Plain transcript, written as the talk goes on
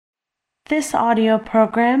This audio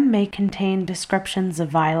program may contain descriptions of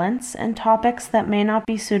violence and topics that may not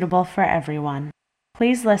be suitable for everyone.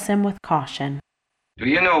 Please listen with caution. Do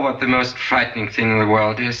you know what the most frightening thing in the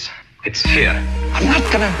world is? It's fear. I'm not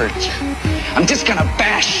gonna hurt you. I'm just gonna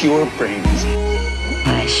bash your brains.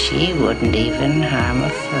 Why, she wouldn't even harm a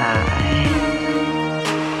fly.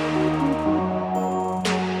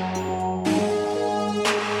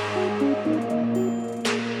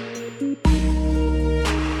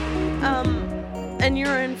 And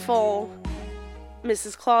you're in full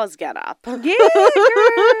Mrs. Claus getup. Yeah,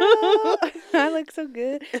 girl. I look so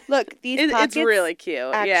good. Look, these pockets it's really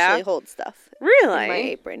cute. actually hold stuff. Really? In my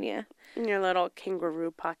apron, yeah. In your little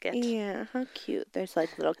kangaroo pocket. Yeah, how cute. There's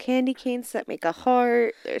like little candy canes that make a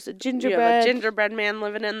heart. There's a You gingerbread. have a gingerbread man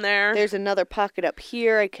living in there. There's another pocket up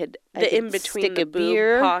here. I could in between stick the a boob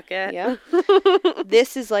beer pocket. Yeah.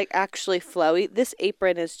 This is like actually flowy. This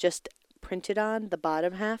apron is just printed on the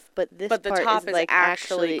bottom half, but this But the part top is is like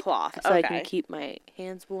actually cloth. so I Okay. can keep my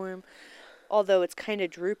hands warm. Although it's kind of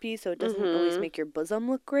droopy, so it doesn't always make your bosom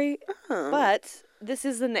look great. Oh. But this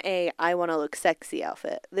isn't I want to look sexy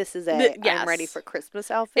outfit. This is I'm ready yes. for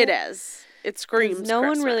Christmas outfit. It is. It screams No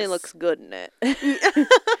one really Christmas. looks good in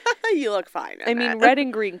it. You look fine in I mean, it. red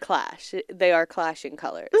and green clash. They are clashing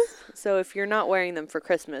colors. So if you're not wearing them for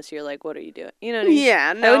Christmas, you're like, what are you doing? You know what I mean? Yeah,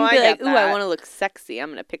 I no, wouldn't be get like, ooh, I that. want to look sexy. I'm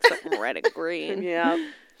going to pick something red and green. Yeah.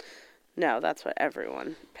 No, that's what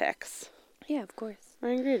everyone picks. Yeah, of course.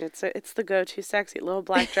 I agree. It's the go-to sexy little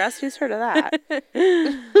black dress. Who's heard of that?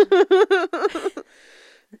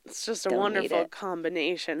 It's just a Don't need wonderful it.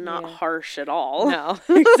 combination, not Yeah. harsh at all. No,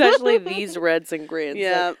 especially these reds and greens.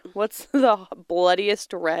 Yeah. Like, what's the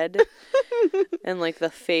bloodiest red and like the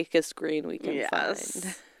fakest green we can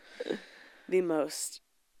Yes. The most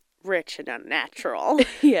rich and unnatural. find?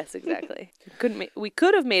 Yes, exactly. We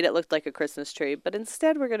could have made it look like a Christmas tree, but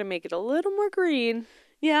instead we're going to make it a little more green.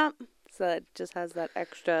 Yeah. So it just has that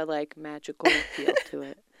extra like magical feel to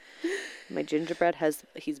it. My gingerbread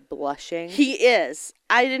he's blushing. He is.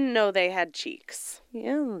 I didn't know they had cheeks.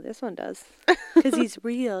 Yeah, this one does. Because he's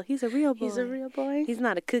real. He's a real boy. He's a real boy. He's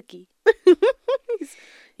not a cookie.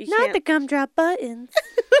 You Not can't- the gumdrop buttons.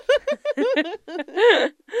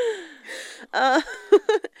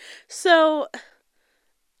 So,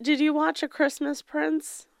 did you watch A Christmas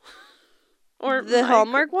Prince? Or The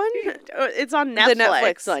Hallmark one? It's on Netflix. The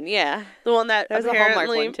Netflix one, yeah. The one that There's a Hallmark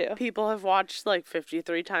apparently one, too. people have watched like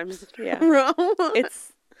 53 times in Yeah. a row.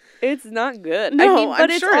 It's not good. No, I mean, but I'm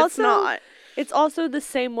it's sure also, it's not. It's also the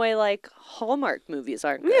same way like Hallmark movies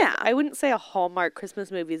aren't good. Yeah. I wouldn't say a Hallmark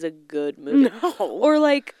Christmas movie is a good movie. No. Or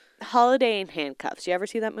like Holiday in Handcuffs. You ever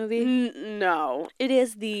see that movie? No. It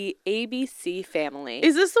is the ABC Family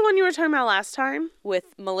Is this the one you were talking about last time? with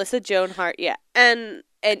Melissa Joan Hart. Yeah. And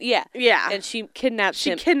Yeah. yeah. And she kidnaps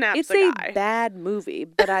him. kidnaps It's the a guy. bad movie,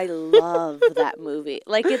 but I love that movie.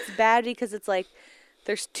 Like, it's bad because it's like,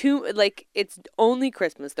 there's it's only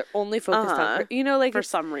Christmas. They're only focused on, like, for it's-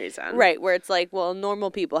 some reason. right, where it's like, well, normal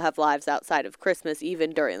people have lives outside of Christmas, even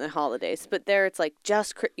during the holidays. But there it's like,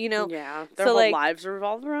 just, Yeah. Their So, whole like, lives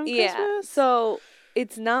revolve around yeah. Christmas. So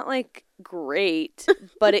it's not like great,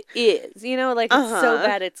 but it is, like it's so Uh-huh.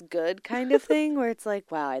 bad it's good kind of thing where it's like,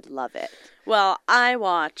 wow, I love it. Well, I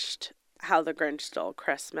watched How the Grinch Stole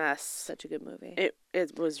Christmas. Such a good movie.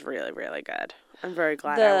 It was really, really good. I'm very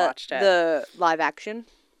glad I watched it. The live action.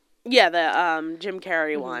 Yeah, the Jim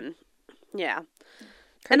Carrey one. Yeah.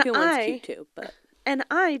 Cartoon one's I- cute too, but And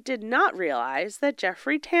I did not realize that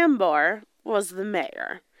Jeffrey Tambor was the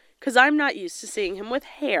mayor. Because I'm not used to seeing him with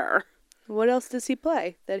hair. what else does he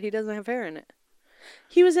play that he doesn't have hair in it?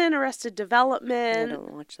 He was in Arrested I Development.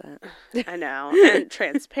 don't watch that. I know. And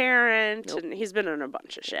Transparent. Nope. And he's been in a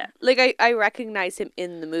bunch of shit. Like I recognize him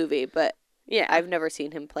in the movie, but Yeah. I've never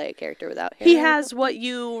seen him play a character without hair. He has what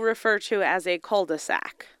you refer to as a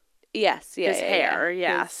cul-de-sac. yes, yeah, his yeah, hair,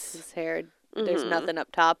 yeah. yes. His hair. There's Mhm. nothing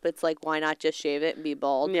up top. It's like, why not just shave it and be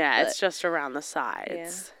bald? Yeah, But- it's just around the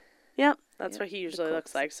sides. Yep, that's Yep, what he the usually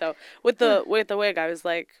looks cul-de-sac. like. So with the wig, I was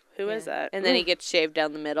like, "Who is Yeah. it?" And then he gets shaved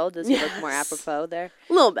down the middle. Does he look more Yes. apropos there?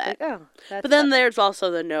 a little bit. Like, oh, that's But then better. there's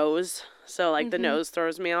also the nose. So like the Mhm. nose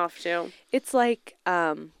throws me off too. It's like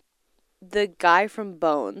the guy from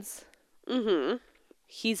Bones. Mm-hmm.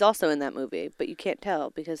 He's also in that movie, but you can't tell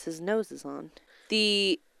because his nose is on.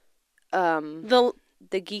 The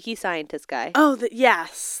The geeky scientist guy.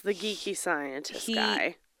 yes, the geeky scientist He-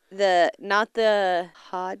 guy. Not the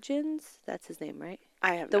Hodgins. That's his name, right?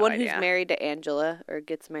 I have The no one idea. who's married to Angela or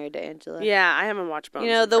gets married to Angela. Yeah, I haven't watched Bones.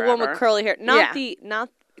 You know, in the one with forever. curly hair. Yeah. Not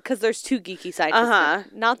because there's two geeky scientists. Uh-huh.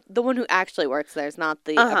 Not the one who actually works there is not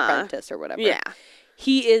the Uh-huh. apprentice or whatever. Yeah.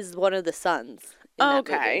 He is one of the sons in that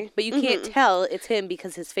Okay. movie. But you can't tell it's him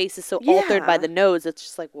because his face is so altered by Yeah. the nose. It's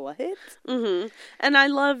just like, what? Mm-hmm. And I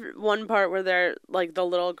love one part where they're like the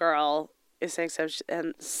little girl is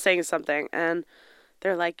saying something, and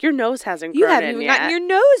they're like, "Your nose hasn't You grown haven't in even yet." gotten your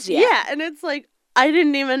nose yet. Yeah, and it's like I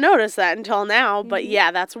didn't even notice that until now. But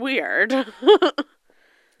yeah, that's weird.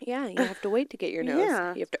 Yeah, you have to wait to get your nose.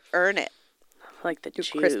 Yeah. You have to earn it. Like the Your Jews.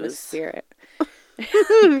 Christmas spirit.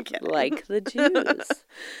 I'm kidding. Like the Jews.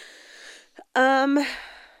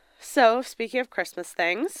 So speaking of Christmas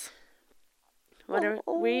things,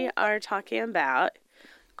 we are talking about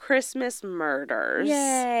Christmas murders.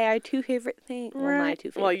 Yay, our two favorite things. Well, my two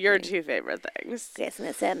favorite Well, your things. two favorite things.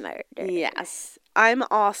 Christmas and murder. Yes. I'm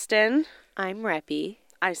Austin. I'm Reppy.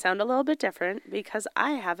 I sound a little bit different because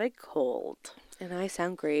I have a cold. And I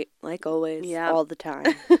sound great, like always, Yeah. all the time.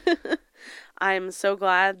 I'm so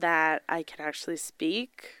glad that I can actually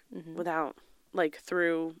speak without, like,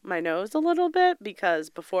 through my nose a little bit, because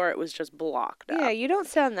before it was just blocked up. Yeah, you don't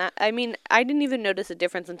sound that. I mean, I didn't even notice a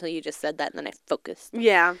difference until you just said that, and then I focused.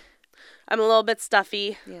 Yeah. I'm a little bit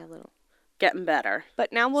stuffy, Yeah, a little. getting better.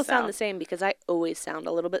 But now we'll So. sound the same because I always sound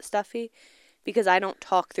a little bit stuffy because I don't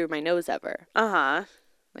talk through my nose ever. Uh-huh.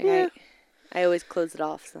 Like Yeah. I always close it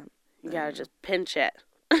off. So. You gotta just pinch it.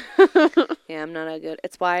 Yeah, I'm not that good.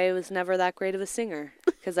 It's why I was never that great of a singer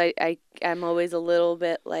because I'm always a little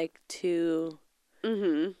bit like too.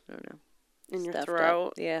 Mm-hmm. I don't know. In your stuffed up.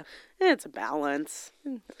 throat. Yeah. It's a balance.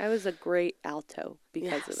 I was a great alto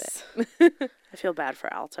because of Yes. it. I feel bad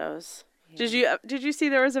for altos. Did you see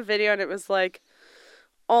there was a video and it was like,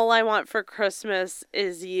 all I want for Christmas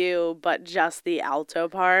is you, but just the alto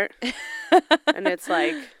part. And it's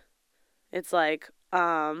like,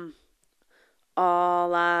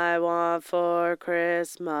 all I want for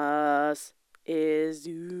Christmas is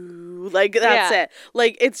you. Like, that's Yeah. it.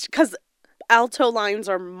 Like, it's because alto lines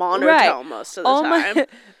are monotone Right. most of the All time.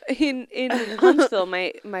 in Huntsville,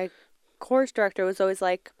 my chorus director was always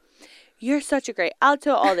like, "You're such a great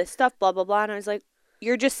alto, all this stuff, blah blah blah," and I was like,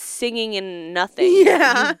 "You're just singing in nothing.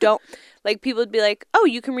 Yeah. You don't like." People would be like, "Oh,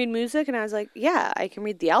 you can read music," and I was like, "Yeah, I can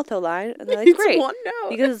read the alto line," and they're like, It's "Great." one note.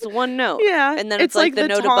 Because it's one note. Yeah, And then it's it's like like the the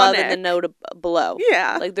note above and the tonic. note below.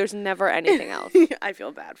 Yeah. Like there's never anything else. I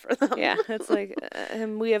feel bad for them. Yeah. It's like,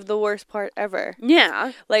 and we have the worst part ever.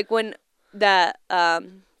 Yeah. Like when that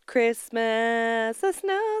Christmas, the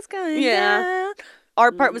snow's coming Yeah. down.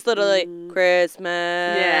 Our part was literally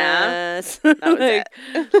Christmas. Yeah. That was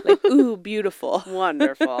like, like, ooh, beautiful.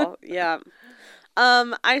 Wonderful. Yeah.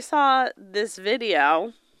 I saw this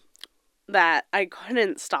video that I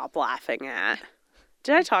couldn't stop laughing at.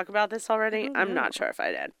 Did I talk about this already? I'm not sure if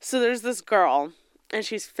I did. So there's this girl, and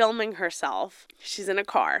she's filming herself. She's in a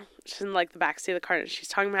car. She's in, like, the backseat of the car, and she's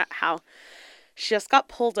talking about how she just got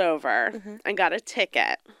pulled over and got a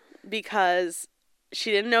ticket because she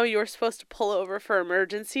didn't know you were supposed to pull over for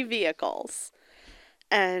emergency vehicles.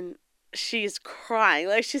 And she's crying.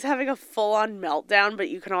 Like, she's having a full-on meltdown, but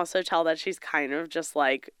you can also tell that she's kind of just,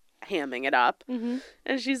 like, hamming it up. Mm-hmm.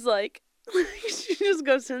 And she's like, she just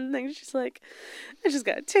goes to the thing. She's like, I just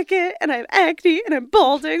got a ticket, and I have acne, and I'm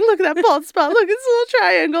balding. Look at that bald spot. Look at this little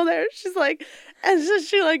triangle there. She's like, and so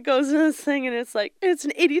she, like, goes to this thing, and it's like, it's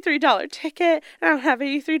an $83 ticket, and I don't have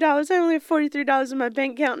 $83. I only have $43 in my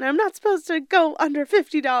bank account, and I'm not supposed to go under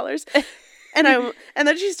 $50. And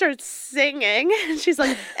then she starts singing, and she's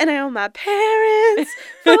like, and I owe my parents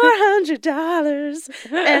 $400,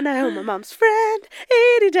 and I owe my mom's friend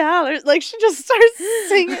 $80. Like, she just starts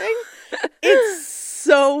singing. It's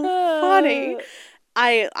so funny.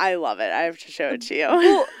 I love it. I have to show it to you.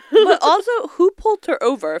 Well, but also, who pulled her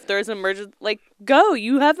over if there's an emergency? Like, go.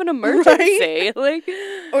 You have an emergency. Like,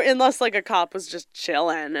 Or unless, like, a cop was just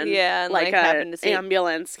chilling and, Yeah, and, like, like, a happened to see-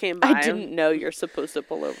 ambulance came by. I didn't know you're supposed to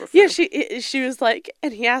pull over for. Yeah, she was like,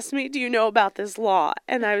 and he asked me, do you know about this law?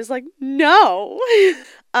 And I was like, no.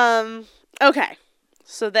 Okay.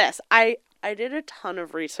 So this, I did a ton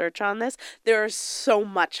of research on this. There is so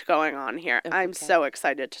much going on here. I'm so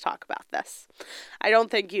excited to talk about this. I don't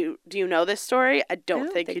think do you know this story? I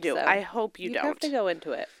don't think you do. so. I hope you don't. have to go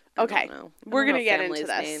into it. Okay. We're going to get into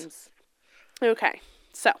this. Names. Okay.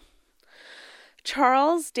 So,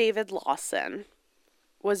 Charles David Lawson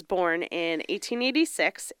was born in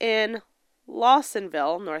 1886 in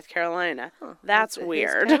Lawsonville, North Carolina. That's Is it his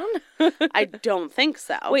weird. town? I don't think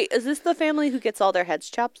so. Wait, is this the family who gets all their heads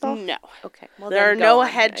chopped off? No. Okay. Well, There are then go no on.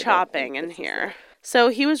 head I don't chopping think in this is here. So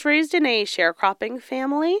he was raised in a sharecropping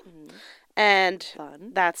family, and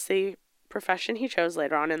Fun. that's the profession he chose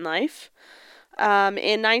later on in life. In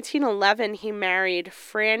 1911, he married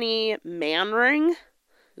Franny Manring,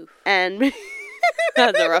 and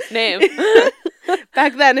That's a rough name.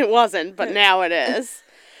 Back then it wasn't, but now it is.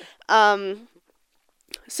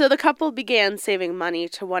 So the couple began saving money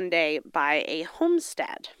to one day buy a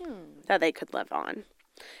homestead that they could live on.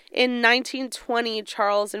 In 1920,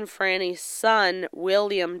 Charles and Franny's son,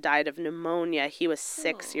 William, died of pneumonia. He was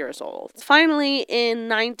 6 years old. Finally, in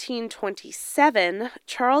 1927,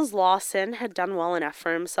 Charles Lawson had done well enough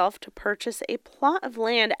for himself to purchase a plot of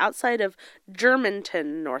land outside of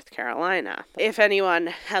Germantown, North Carolina. If anyone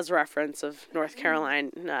has reference of North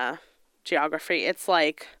Carolina geography, it's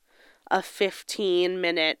like a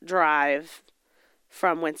 15-minute drive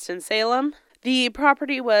from Winston-Salem. The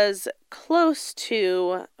property was close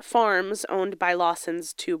to farms owned by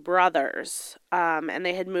Lawson's two brothers, and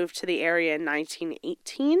they had moved to the area in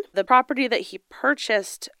 1918. The property that he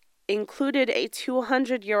purchased included a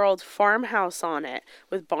 200-year-old farmhouse on it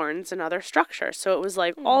with barns and other structures. So it was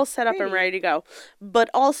like all set up and ready to go,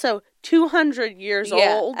 but also 200 years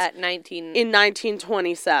old at in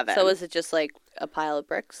 1927. So is it just like a pile of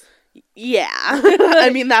bricks? Yeah.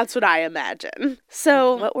 I mean, that's what I imagine.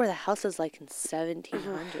 So What were the houses like in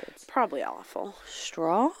 1700s? probably awful.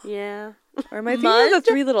 Straw? Yeah. Or am I thinking of the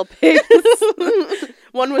Three Little Pigs?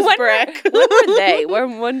 One was brick. When were they?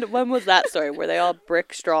 When was that story? Were they all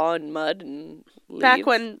brick, straw, and mud and leaves? Back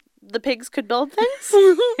when the pigs could build things.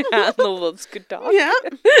 Yeah, and the wolves could talk. Yeah.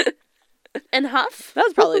 And huff. That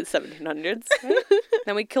was probably the 1700s. Right?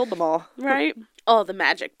 Then we killed them all. Right? Oh, the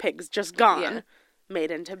magic pigs just gone. Yeah. Made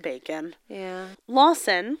into bacon. Yeah.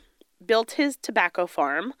 Lawson built his tobacco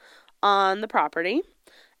farm on the property,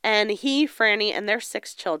 and he, Franny, and their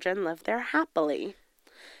 6 children lived there happily.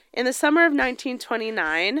 In the summer of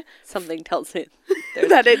 1929, Something tells me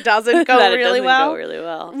that it doesn't go that it really doesn't well. go really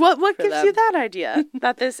well. What for gives them. you that idea?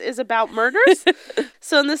 That this is about murders?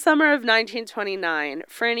 So in the summer of 1929,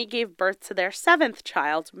 Franny gave birth to their 7th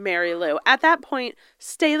child, Mary Lou. At that point,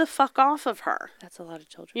 stay the fuck off of her. That's a lot of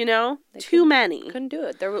children. You know? Too many. Couldn't do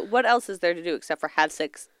it. What else is there to do except for have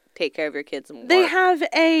 6, take care of your kids, and They work? have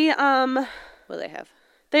a, What do they have?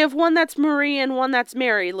 They have one that's Marie and one that's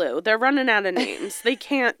Mary Lou. They're running out of names. They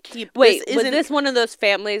can't keep. Wait, this was isn't- this one of those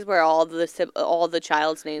families where all the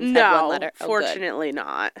child's names had one No, letter? fortunately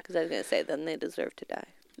not. Because I was gonna say then they deserve to die.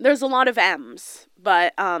 There's a lot of M's,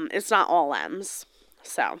 but it's not all M's.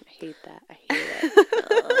 So, I hate that. I hate it.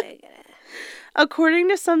 Oh my God. according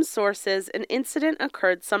to some sources, an incident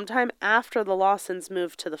occurred sometime after the Lawsons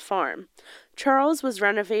moved to the farm. Charles was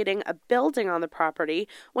renovating a building on the property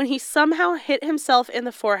when he somehow hit himself in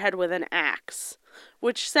the forehead with an axe,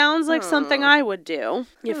 which sounds like something I would do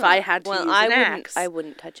if I had to use an axe. I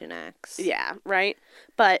wouldn't touch an axe. Yeah, right?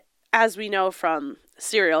 But as we know from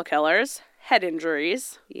serial killers, head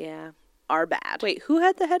injuries Yeah. are bad. Wait, who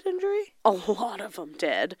had the head injury? A lot of them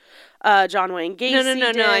did. John Wayne Gacy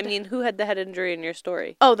No. did. I mean, who had the head injury in your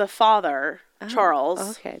story? Oh, the father,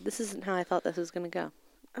 Charles. Okay, this isn't how I thought this was gonna go.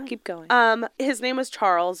 Keep going. His name was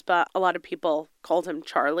Charles, but a lot of people called him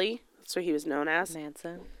Charlie. That's what he was known as.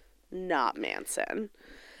 Manson. Not Manson.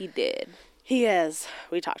 He did. He is.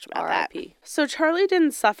 We talked about that. R.I.P. So Charlie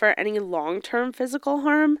didn't suffer any long-term physical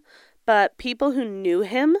harm, but people who knew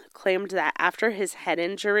him claimed that after his head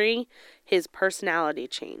injury, his personality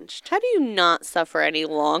changed. How do you not suffer any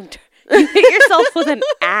long term? You hit yourself with an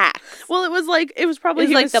axe. Well, it was probably It was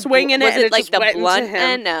he like was the swinging was it, and it it like just the went blunt into him.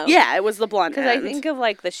 end? No. Yeah, it was the blunt end. Because I think of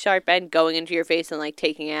like the sharp end going into your face and like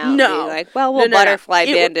taking out. No. And being like, well, we'll No. butterfly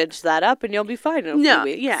It bandage that up and you'll be fine in a few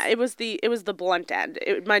weeks. Yeah, it was the blunt end.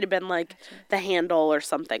 It might have been like the handle or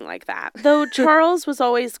something like that. Though Charles was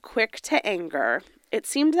always quick to anger, it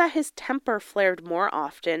seemed that his temper flared more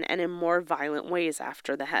often and in more violent ways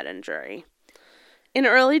after the head injury. In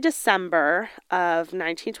early December of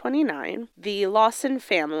 1929, the Lawson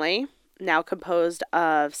family, now composed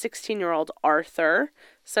of 16-year-old Arthur,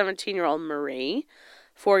 17-year-old Marie,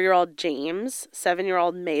 4-year-old James,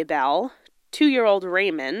 7-year-old Maybelle, 2-year-old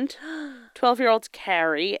Raymond, 12-year-old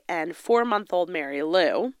Carrie, and 4-month-old Mary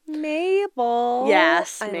Lou. Mabel.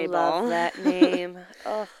 Yes, I Mabel. love that name.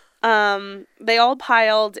 Ugh. They all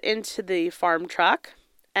piled into the farm truck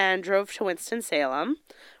and drove to Winston-Salem,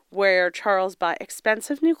 where Charles bought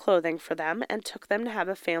expensive new clothing for them and took them to have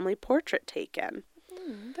a family portrait taken.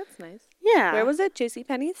 That's nice. Yeah. Where was it?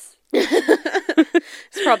 JCPenney's?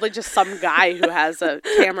 It's probably just some guy who has a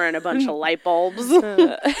camera and a bunch of light bulbs.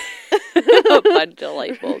 A bunch of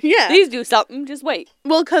light bulbs. Yeah. These do something. Just wait.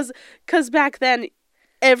 Well, because back then,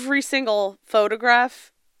 every single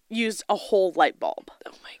photograph used a whole light bulb.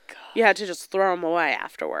 Oh my God. You had to just throw them away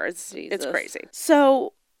afterwards. It's Jesus. crazy.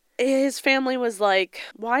 So his family was like,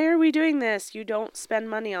 why are we doing this? You don't spend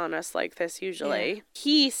money on us like this usually. Yeah.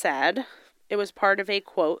 He said it was part of a,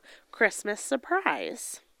 quote, Christmas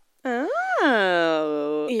surprise.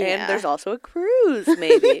 Oh. Yeah. And there's also a cruise,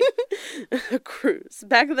 maybe. A cruise.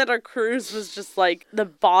 Back then, a cruise was just like the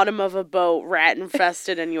bottom of a boat, rat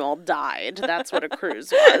infested, and you all died. That's what a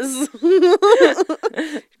cruise was.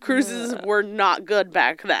 Cruises were not good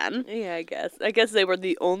back then. Yeah, I guess. I guess they were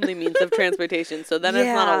the only means of transportation, so then it's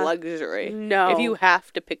not Yeah. a luxury. No. If you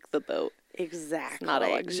have to pick the boat. Exactly. Not a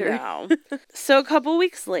luxury. No. So a couple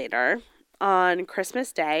weeks later, on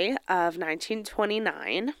Christmas Day of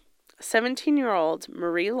 1929, 17-year-old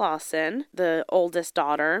Marie Lawson, the oldest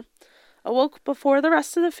daughter, awoke before the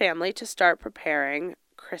rest of the family to start preparing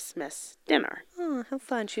Christmas dinner. Oh, how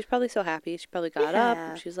fun. She's probably so happy. She probably got up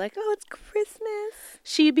Yeah. and she's like, oh, it's Christmas.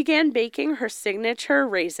 She began baking her signature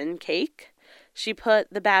raisin cake. She put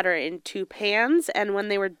the batter in 2 pans, and when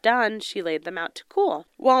they were done, she laid them out to cool.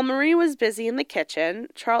 While Marie was busy in the kitchen,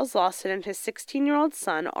 Charles Lawson and his 16-year-old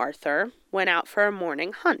son, Arthur, went out for a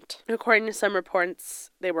morning hunt. According to some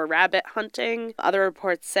reports, they were rabbit hunting. Other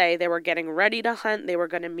reports say they were getting ready to hunt. They were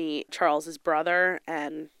going to meet Charles's brother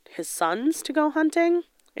and his sons to go hunting.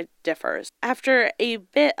 It differs. After a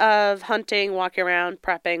bit of hunting, walking around,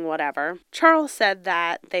 prepping, whatever, Charles said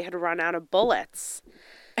that they had run out of bullets.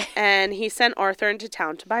 And he sent Arthur into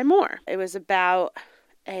town to buy more. It was about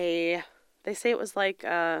they say it was like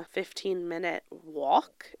a 15-minute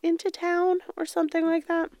walk into town or something like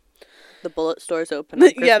that. The bullet store's open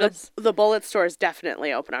on Yeah, Christmas. the bullet store is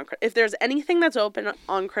definitely open on Christmas. If there's anything that's open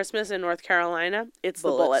on Christmas in North Carolina, it's the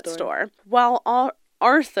bullet store. While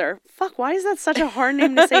Arthur, fuck, why is that such a hard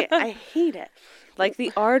name to say? I hate it. Like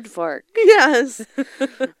the aardvark. Yes.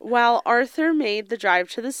 While Arthur made the drive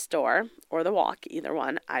to the store, or the walk, either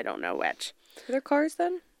one, I don't know which. Are there cars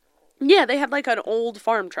then? Yeah, they had like an old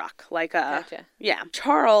farm truck, like a... Gotcha. Yeah.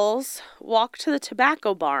 Charles walked to the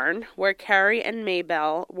tobacco barn where Carrie and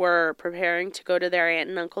Maybelle were preparing to go to their aunt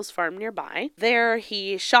and uncle's farm nearby. There,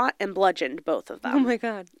 he shot and bludgeoned both of them. Oh my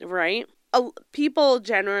god. Right? People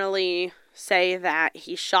generally say that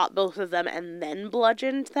he shot both of them and then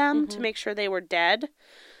bludgeoned them to make sure they were dead.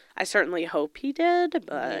 I certainly hope he did,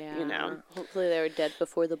 but, you know. Hopefully they were dead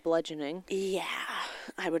before the bludgeoning. Yeah,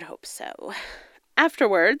 I would hope so.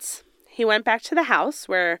 Afterwards, he went back to the house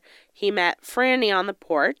where he met Franny on the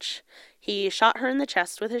porch. He shot her in the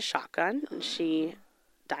chest with his shotgun, and she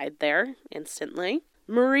died there instantly.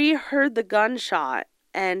 Marie heard the gunshot,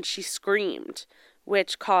 and she screamed,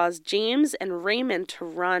 which caused James and Raymond to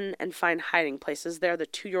run and find hiding places. They're the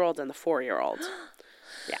 2-year-old and the 4-year-old.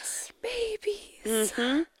 Yes. Babies.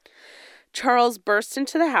 Mm-hmm. Charles burst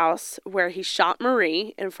into the house where he shot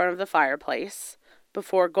Marie in front of the fireplace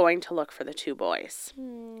before going to look for the 2 boys.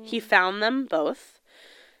 He found them both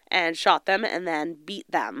and shot them and then beat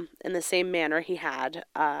them in the same manner he had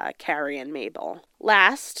Carrie and Mabel.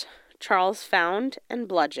 Last, Charles found and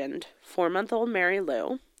bludgeoned 4-month-old Mary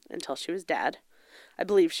Lou until she was dead. I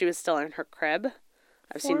believe she was still in her crib.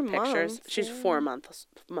 I've 4 seen pictures. months, She's yeah. 4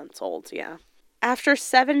 months old, yeah. After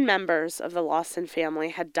 7 members of the Lawson family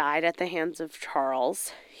had died at the hands of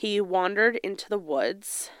Charles, he wandered into the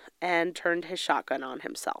woods and turned his shotgun on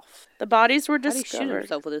himself. The bodies were How did he shoot discovered.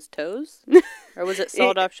 himself with his toes? Or was it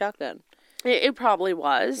sawed-off shotgun? It probably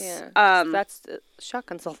was. Yeah. That's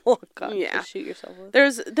shotgun's a long gun Yeah. to shoot yourself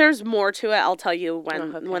with. There's more to it. I'll tell you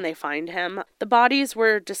when they find him. The bodies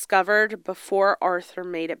were discovered before Arthur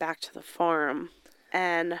made it back to the farm,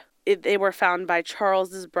 and they were found by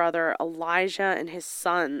Charles's brother Elijah and his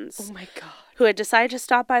sons. Oh my god. Who had decided to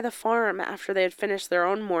stop by the farm after they had finished their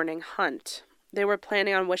own morning hunt. They were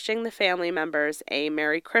planning on wishing the family members a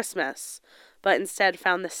Merry Christmas, but instead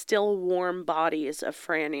found the still warm bodies of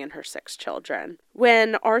Franny and her 6 children.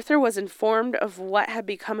 When Arthur was informed of what had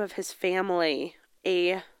become of his family,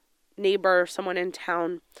 a neighbor, someone in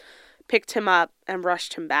town, picked him up and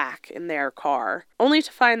rushed him back in their car, only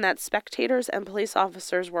to find that spectators and police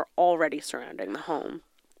officers were already surrounding the home.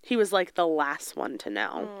 He was like the last one to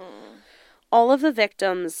know. All of the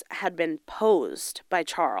victims had been posed by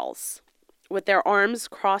Charles, with their arms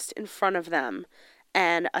crossed in front of them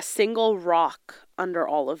and a single rock under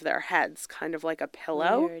all of their heads, kind of like a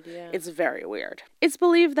pillow. Weird, yeah. It's very weird. It's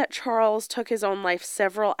believed that Charles took his own life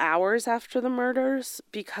several hours after the murders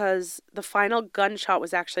because the final gunshot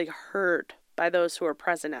was actually heard by those who were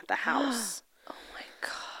present at the house. Oh my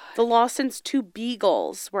god. The Lawsons' 2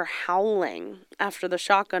 beagles were howling after the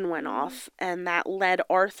shotgun went off, and that led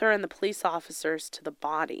Arthur and the police officers to the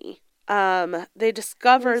body. They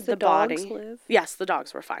discovered the body. Dogs live? Yes, the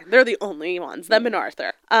dogs were fine. They're the only ones, them and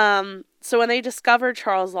Arthur. So when they discovered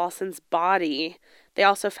Charles Lawson's body, they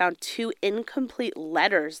also found 2 incomplete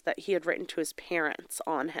letters that he had written to his parents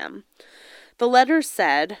on him. The letters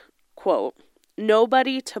said, quote,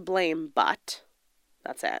 "Nobody to blame but,"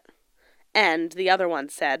 That's it. And the other one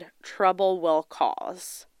said, trouble will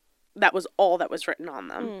cause. That was all that was written on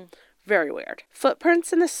them. Very weird.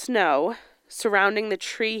 Footprints in the snow surrounding the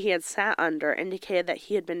tree he had sat under indicated that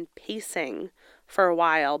he had been pacing for a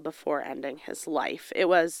while before ending his life. There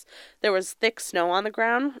was thick snow on the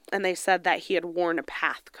ground, and they said that he had worn a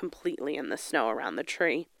path completely in the snow around the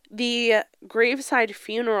tree. The graveside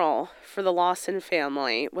funeral for the Lawson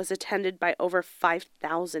family was attended by over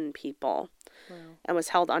 5,000 people and was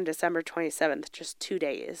held on December 27th, just 2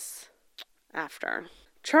 days after.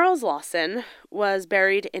 Charles Lawson was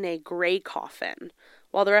buried in a gray coffin,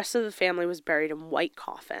 while the rest of the family was buried in white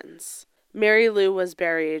coffins. Mary Lou was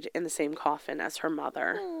buried in the same coffin as her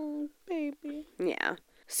mother. Oh, baby. Yeah.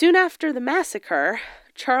 Soon after the massacre,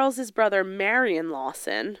 Charles's brother Marion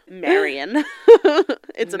Lawson,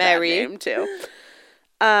 it's a bad name too.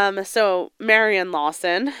 So Marion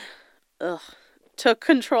Lawson, took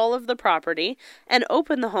control of the property and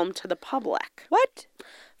opened the home to the public. What?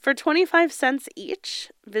 For 25 cents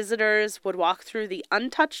each, visitors would walk through the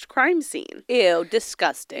untouched crime scene. Ew,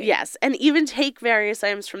 disgusting. Yes, and even take various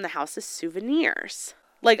items from the house as souvenirs.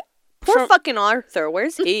 Like, Poor fucking Arthur.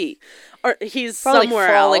 Where's he? Or he's Probably somewhere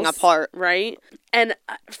falling else, apart. right? And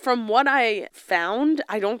from what I found,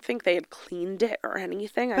 I don't think they had cleaned it or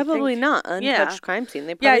anything. Probably not. Untouched crime scene.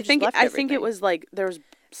 They probably just left I think it everything. was like there was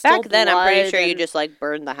still Back then. I'm pretty blood sure you and- just like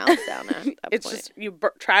burned the house down at that it's point. just you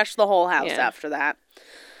trash the whole house Yeah. after that.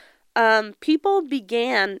 People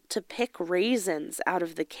began to pick raisins out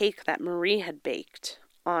of the cake that Marie had baked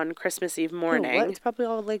on Christmas Eve morning. What? It's probably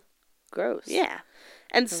all like gross. Yeah.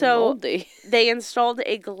 And And so moldy. they installed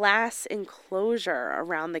a glass enclosure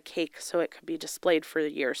around the cake so it could be displayed for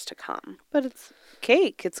years to come. But it's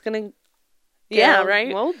cake. It's gonna. Yeah, get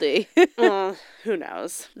right? Moldy. Well, who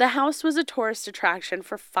knows? The house was a tourist attraction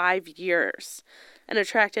for 5 years and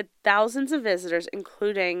attracted thousands of visitors,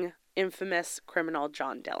 including infamous criminal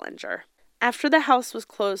John Dillinger. After the house was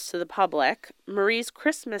closed to the public, Marie's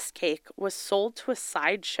Christmas cake was sold to a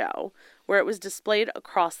sideshow where it was displayed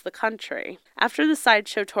across the country. After the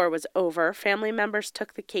sideshow tour was over, family members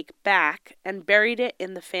took the cake back and buried it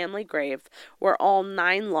in the family grave where all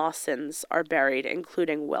 9 Lawsons are buried,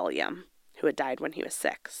 including William, who had died when he was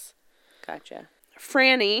 6. Gotcha.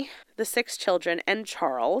 Franny, the 6 children, and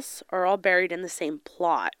Charles are all buried in the same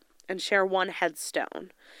plot and share one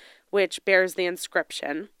headstone, which bears the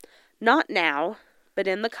inscription, "Not now, but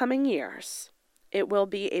in the coming years, it will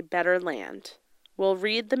be a better land. We'll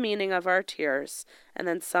read the meaning of our tears, and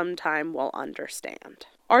then sometime we'll understand."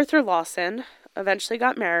 Arthur Lawson eventually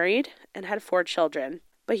got married and had 4 children,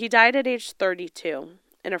 but he died at age 32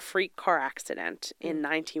 in a freak car accident in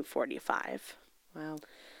 1945. Wow.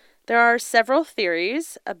 There are several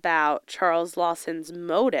theories about Charles Lawson's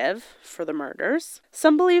motive for the murders.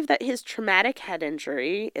 Some believe that his traumatic head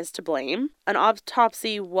injury is to blame. An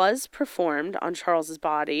autopsy was performed on Charles's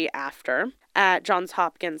body after at Johns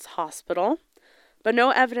Hopkins Hospital, but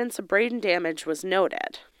no evidence of brain damage was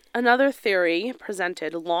noted. Another theory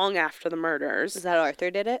presented long after the murders. Is that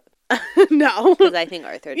Arthur did it? No. Because I think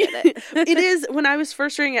Arthur did it. It is. When I was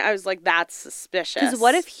first reading it, I was like, that's suspicious. Because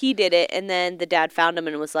what if he did it and then the dad found him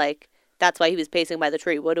and was like, that's why he was pacing by the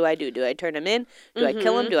tree. What do I do? Do I turn him in? Do I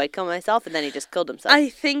kill him? Do I kill myself? And then he just killed himself. I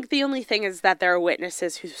think the only thing is that there are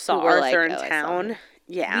witnesses who saw Who were Arthur like, in "Oh, I saw town. him."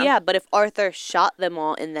 Yeah. Yeah, but if Arthur shot them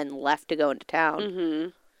all and then left to go into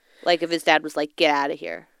town, like if his dad was like, get out of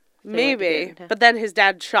here. They went to get Maybe. into town. But then his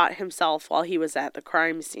dad shot himself while he was at the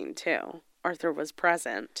crime scene, too. Arthur was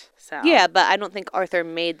present. So Yeah, but I don't think Arthur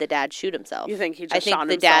made the dad shoot himself. You think he just I think shot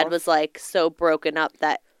the himself? dad was like so broken up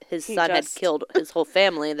that his He son had just- killed his whole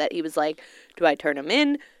family that he was like, do I turn him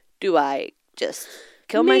in? Do I just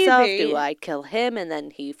kill myself? Maybe. Do I kill him? And then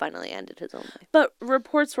he finally ended his own life. But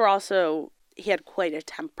reports were also he had quite a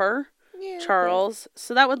temper, Charles.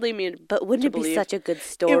 So that would lead me But wouldn't to it be believe such a good it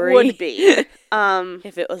story? would be.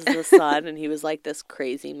 If it was the son and he was like this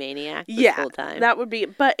crazy maniac this whole time. that would be.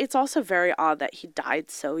 But it's also very odd that he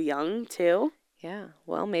died so young, too. Yeah.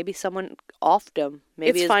 Well, maybe someone offed him. Maybe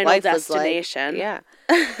It's his Final wife Destination. was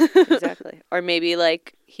like, yeah, exactly. Or maybe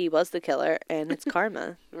like he was the killer and it's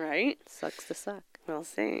karma. Right? Sucks to suck. We'll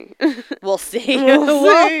see. We'll see. We'll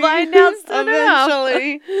We'll find out soon enough.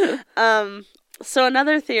 eventually. So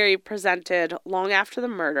another theory presented long after the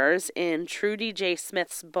murders in Trudy J.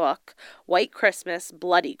 Smith's book, White Christmas,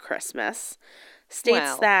 Bloody Christmas, states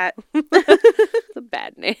Wow. that... It's a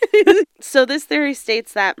bad name. So this theory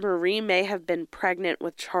states that Marie may have been pregnant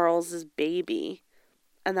with Charles's baby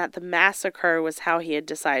and that the massacre was how he had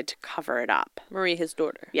decided to cover it up. Marie, his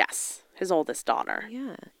daughter. Yes, his oldest daughter.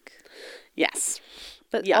 Yuck. Yes.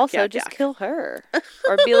 But Yuck, also, yuck, just yuck. kill her.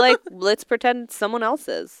 Or be like, let's pretend someone else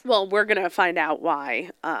is. Well, we're going to find out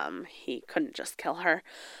why he couldn't just kill her.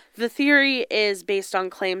 The theory is based on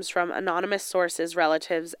claims from anonymous sources,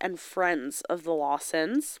 relatives, and friends of the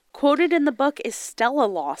Lawsons. Quoted in the book is Stella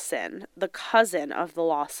Lawson, the cousin of the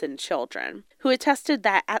Lawson children, who attested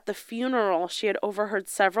that at the funeral she had overheard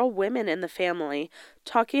several women in the family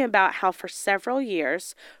talking about how for several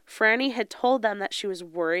years Franny had told them that she was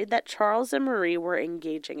worried that Charles and Marie were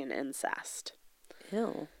engaging in incest.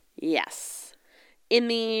 Ew. Yes. In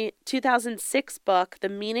the 2006 book, The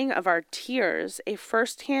Meaning of Our Tears, a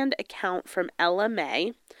first-hand account from Ella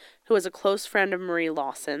May, who was a close friend of Marie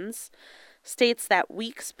Lawson's, states that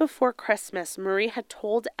weeks before Christmas, Marie had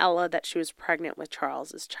told Ella that she was pregnant with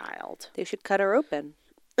Charles's child. They should cut her open.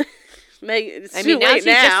 It's I too mean, now late she's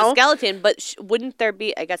just now. a skeleton, but wouldn't there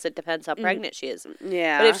be, I guess it depends how pregnant she is.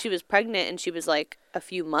 Yeah. But if she was pregnant and she was like a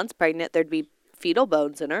few months pregnant, there'd be fetal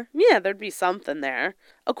bones in her. Yeah, there'd be something there.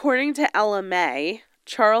 According to Ella May,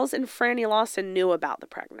 Charles and Franny Lawson knew about the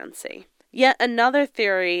pregnancy. Yet another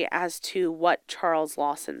theory as to what Charles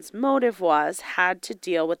Lawson's motive was had to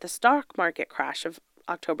deal with the stock market crash of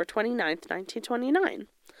October 29th, 1929,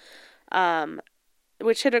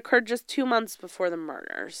 which had occurred just 2 months before the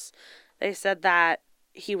murders. They said that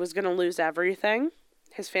he was going to lose everything.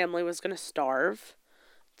 His family was going to starve.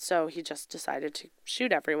 So he just decided to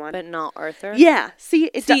shoot everyone. But not Arthur. Yeah,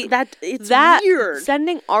 it's that weird.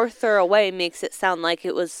 Sending Arthur away makes it sound like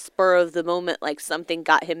it was spur of the moment, like something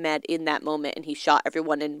got him mad in that moment and he shot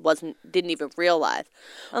everyone and didn't even realize.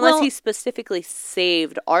 Unless he specifically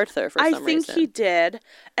saved Arthur for some reason. I think he did.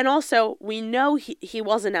 And also, we know he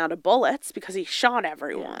wasn't out of bullets because he shot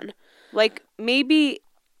everyone. Yeah. Like, maybe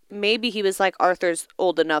he was like, Arthur's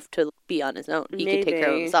old enough to be on his own. He can take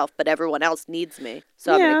care of himself, but everyone else needs me.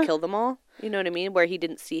 So I'm going to kill them all. You know what I mean? Where he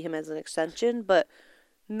didn't see him as an extension. But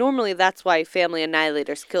normally that's why family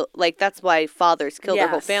annihilators kill. Like, that's why fathers kill their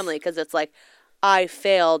whole family. Because it's like, I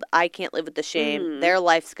failed. I can't live with the shame. Their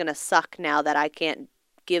life's going to suck now that I can't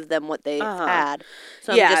give them what they've had.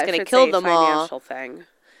 So I'm just going to kill them all. Thing.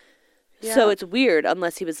 Yeah. So it's weird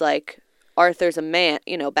unless he was like, Arthur's a man,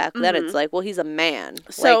 back then it's like, well, he's a man.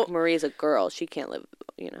 So, like, Marie's a girl. She can't live,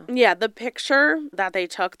 Yeah, the picture that they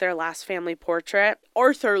took, their last family portrait,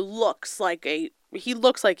 Arthur looks like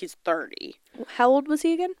he's 30. How old was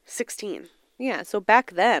he again? 16. Yeah, so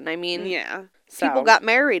back then, I mean, yeah. People got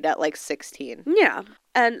married at like 16. Yeah.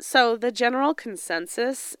 And so the general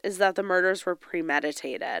consensus is that the murders were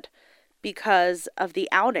premeditated because of the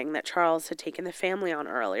outing that Charles had taken the family on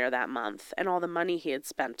earlier that month and all the money he had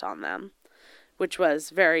spent on them, which was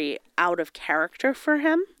very out of character for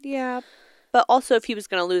him. Yeah. But also, if he was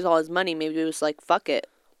going to lose all his money, maybe it was like, fuck it.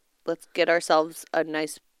 Let's get ourselves a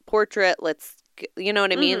nice portrait. You know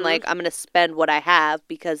what I mean? Like, I'm going to spend what I have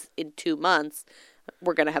because in 2 months,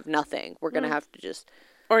 we're going to have nothing. We're going to have to just...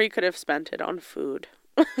 Or you could have spent it on food.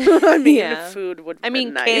 I mean, food would be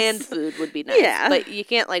nice. Canned food would be nice. Yeah. But you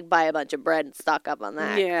can't, like, buy a bunch of bread and stock up on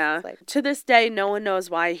that. Yeah. To this day, no one knows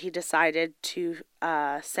why he decided to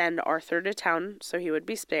send Arthur to town so he would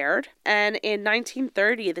be spared. And in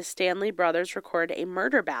 1930, the Stanley brothers recorded a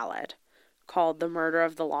murder ballad called The Murder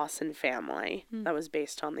of the Lawson Family that was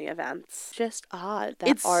based on the events. Just odd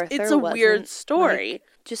that Arthur it's a weird story. Like,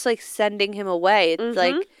 just like sending him away. It's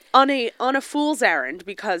like on a fool's errand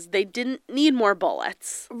because they didn't need more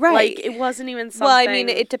bullets. Right. Like it wasn't even something. Well, I mean,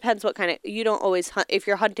 it depends what kind of. You don't always hunt. If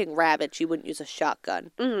you're hunting rabbits, you wouldn't use a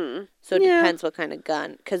shotgun. Mm-hmm. So it depends what kind of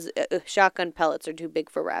gun. Because shotgun pellets are too big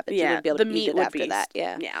for rabbits. Yeah, you wouldn't be able to eat it after that.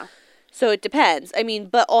 Yeah. Yeah. So it depends. I mean,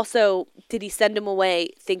 but also, did he send him away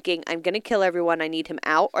thinking, I'm going to kill everyone, I need him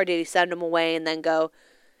out? Or did he send him away and then go,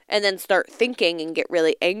 and then start thinking and get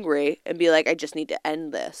really angry and be like, I just need to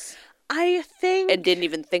end this? I think... And didn't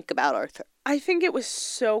even think about Arthur. I think it was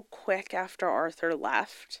so quick after Arthur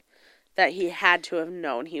left that he had to have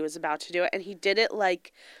known he was about to do it. And he did it,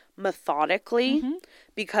 like, methodically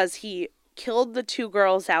because he killed the 2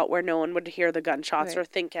 girls out where no one would hear the gunshots or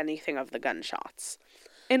think anything of the gunshots.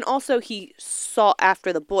 And also, he sought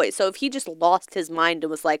after the boys. So if he just lost his mind and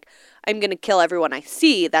was like, I'm going to kill everyone I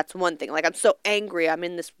see, that's one thing. Like, I'm so angry. I'm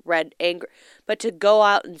in this red anger. But to go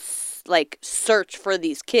out and, like, search for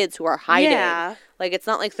these kids who are hiding. Yeah. Like, it's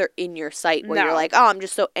not like they're in your sight where you're like, oh, I'm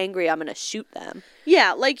just so angry, I'm going to shoot them.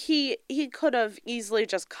 Yeah, like, he could have easily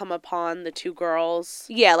just come upon the 2 girls.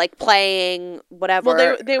 Yeah, like, playing, whatever.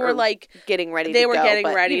 Well, they were, like... Getting ready to go. They were getting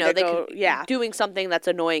ready to they go, yeah. Doing something that's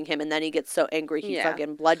annoying him, and then he gets so angry he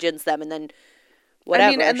fucking bludgeons them, and then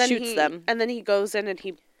whatever, shoots them. And then he goes in and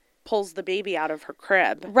he pulls the baby out of her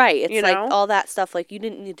crib. Right. It's you like know? all that stuff. Like, you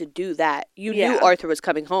didn't need to do that. You Yeah. knew Arthur was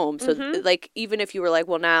coming home. So, like, even if you were like,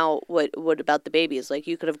 well, now what about the babies? Like,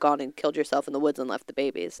 you could have gone and killed yourself in the woods and left the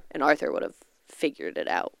babies. And Arthur would have figured it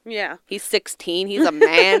out. Yeah. He's 16. He's a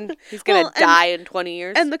man. He's going to die in 20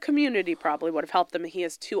 years. And the community probably would have helped him. He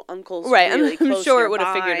has 2 uncles. Right. Really I'm close sure it would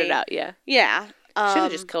have nearby. figured it out. Yeah. Yeah. Should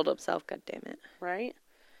have just killed himself. God damn it. Right?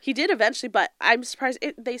 He did eventually, but I'm surprised.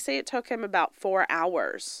 They say it took him about 4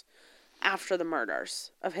 hours after the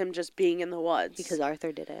murders of him just being in the woods. Because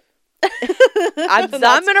Arthur did it. I'm going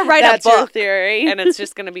to write a That's your book. theory. And it's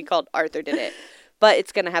just going to be called Arthur Did It. But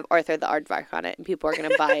it's going to have Arthur the Aardvark on it. And people are going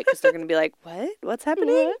to buy it because they're going to be like, what? What's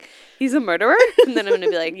happening? He's a murderer? And then I'm going to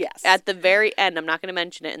be like, Yes. At the very end, I'm not going to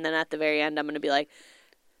mention it. And then at the very end, I'm going to be like,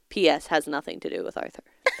 P.S. has nothing to do with Arthur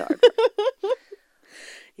the Aardvark.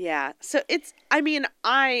 Yeah. So it's, I mean,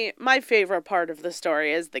 my favorite part of the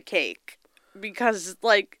story is the cake. Because,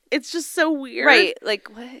 like, it's just so weird. Right. Like,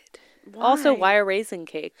 what? Also, why a raisin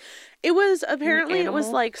cake? It was, apparently, it was,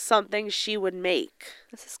 animal? like, something she would make.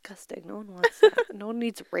 That's disgusting. No one wants that. No one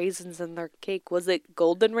needs raisins in their cake. Was it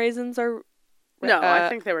golden raisins or... No, I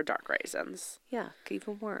think they were dark raisins. Yeah,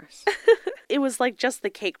 even worse. It was, like, just the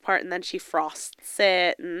cake part, and then she frosts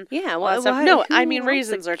it, and Yeah, all well, that stuff. why- No, who I mean, wants a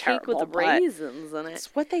raisins are cake terrible, with but raisins in it.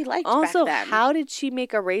 it's what they liked Also, back then. how did she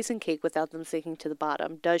make a raisin cake without them sinking to the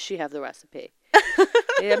bottom? Does she have the recipe?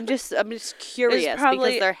 I'm just curious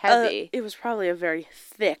because they're heavy, it was probably a very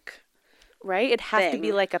thick. right? It has to be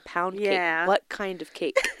thing. like a pound Yeah. cake. What kind of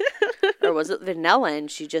cake? Or was it vanilla and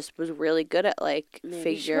she just was really good at like Maybe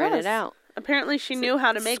she figuring was. it out? Apparently, she knew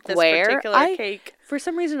how to make square? this particular cake. For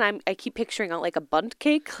some reason, I keep picturing out like a bundt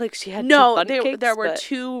cake. Like she had two No, bundt cakes, there were but-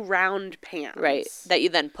 2 round pans. right that you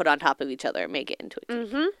then put on top of each other and make it into a cake.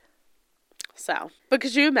 Mm-hmm. So, but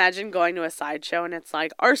could you imagine going to a sideshow and it's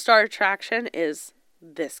like, our star attraction is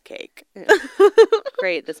this cake.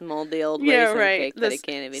 Great, this moldy old raisin cake that I This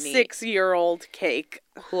can't even eat. 6-year-old cake.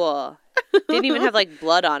 Cool. Didn't even have like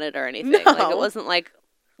blood on it or anything. Like No. it wasn't like,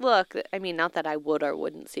 look, I mean, not that I would or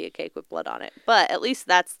wouldn't see a cake with blood on it, but at least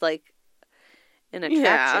that's like an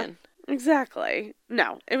attraction. Yeah, exactly.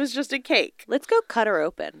 No, it was just a cake. Let's go cut her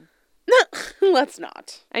open. Let's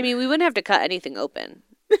not. I mean, we wouldn't have to cut anything open.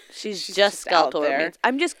 She's just just out skeletal there. remains.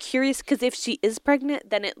 I'm just curious because if she is pregnant,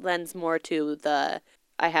 then it lends more to the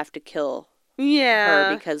I have to kill Yeah.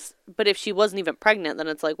 her because. But if she wasn't even pregnant, then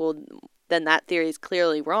it's like, well, then that theory is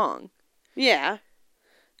clearly wrong. Yeah.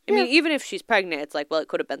 I mean, even if she's pregnant, it's like, well, it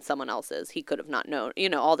could have been someone else's. He could have not known,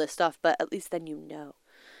 all this stuff. But at least then you know.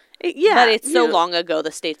 Yeah. But it's so you- long ago,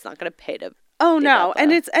 the state's not going to pay to. Oh dig no, up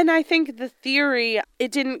and a- I think the theory,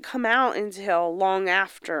 it didn't come out until long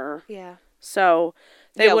after. Yeah. So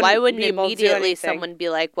they Why wouldn't wouldn't be able to do immediately anything. someone be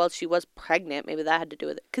like, well, she was pregnant. Maybe that had to do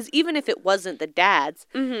with it. Because even if it wasn't the dad's,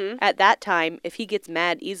 Mm-hmm. at that time, if he gets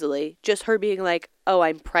mad easily, just her being like, oh,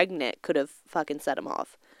 I'm pregnant could have fucking set him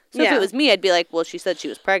off. So if Yeah. it was me, I'd be like, well, she said she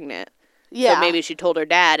was pregnant. Yeah. So maybe she told her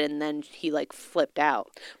dad and then he like flipped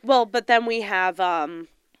out. Well, but then we have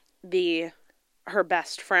her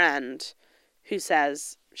best friend who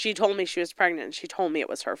says she told me she was pregnant and she told me it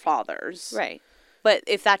was her father's. Right. But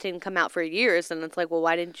if that didn't come out for years, then it's like, well,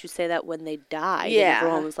 why didn't you say that when they died? Yeah. And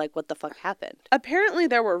everyone was like, what the fuck happened? Apparently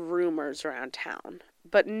there were rumors around town,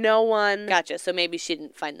 but no one Gotcha. So maybe she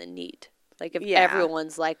didn't find the need. Like if Yeah.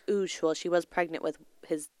 everyone's like, ooh, well, she was pregnant with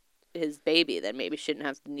his baby, then maybe she didn't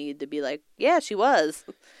have the need to be like, yeah, she was.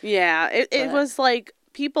 Yeah, it But- was like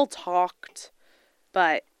people talked,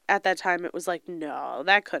 but at that time it was like, no,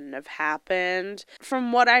 that couldn't have happened.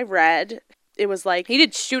 From what I read, it was like, He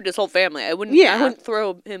did shoot his whole family. I wouldn't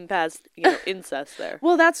throw him past, incest there.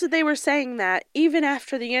 well, that's what they were saying, that even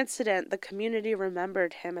after the incident, the community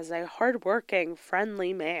remembered him as a hardworking,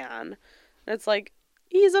 friendly man. It's like,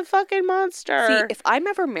 he's a fucking monster. See, if I'm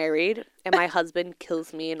ever married and my husband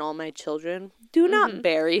kills me and all my children, do not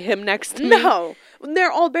bury him next to me. no,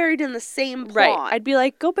 they're all buried in the same plot. Right. I'd be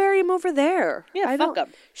like, go bury him over there. Yeah, I fuck don't-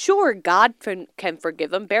 'em. Sure, God can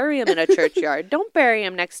forgive him. Bury him in a churchyard. Don't bury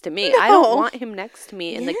him next to me. I No. don't want him next to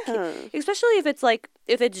me. And Yeah. especially if it's like,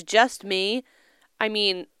 if it's just me, I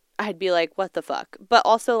mean, I'd be like, what the fuck? But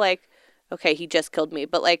also like, okay, he just killed me.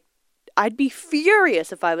 But like, I'd be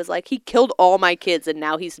furious if I was like, he killed all my kids and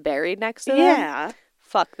now he's buried next to them. Yeah.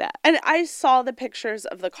 Fuck that. And I saw the pictures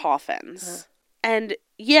of the coffins. And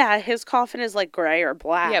yeah, his coffin is like gray or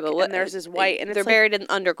black. Yeah, but what? And theirs is white. And they're it's like, buried in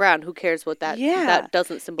underground. Who cares what that? Yeah. That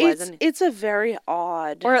doesn't symbolize anything. it's a very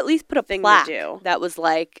odd. Or at least put a thing to plaque do. that was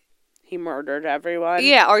like, He murdered everyone.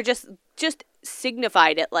 yeah, or just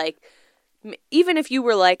signified it like, even if you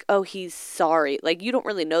were like, oh, he's sorry, like you don't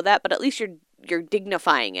really know that, but at least you're you're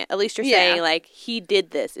dignifying it. At least you're saying, like, he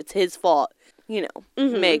did this. It's his fault. You know,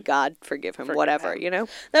 may God forgive him, whatever, you know?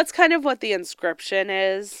 That's kind of what the inscription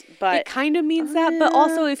is, but... It kind of means that, but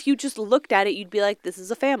also if you just looked at it, you'd be like, this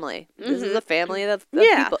is a family. This is a family of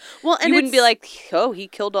people. Well, and you wouldn't be like, oh, he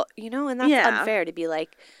killed all... You know, and that's unfair to be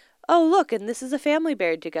like, oh, look, and this is a family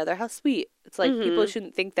buried together. How sweet. It's like, people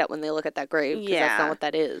shouldn't think that when they look at that grave, because that's not what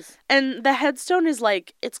that is. And the headstone is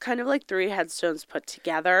like, it's kind of like 3 headstones put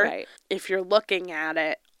together. Right. If you're looking at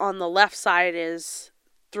it, on the left side is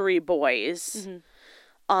 3 boys.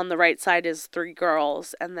 On the right side is 3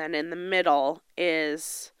 girls. And then in the middle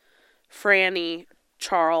is Franny,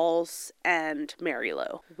 Charles, and Mary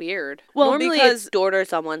Lou. Weird. Well, normally because it's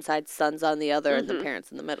daughters on one side, sons on the other, and the parents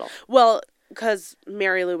in the middle. Well, because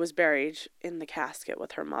Mary Lou was buried in the casket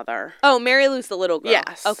with her mother. Oh, Mary Lou's the little girl.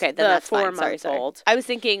 Yes. Okay, then that's fine. Sorry. Old. I was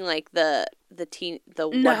thinking like the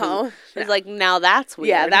one No. who was like, now that's weird.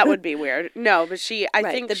 Yeah, that would be weird. No, but I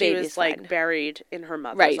Right, think the she baby's was like fine. buried in her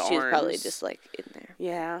mother's Right, arms. she was probably just like in there.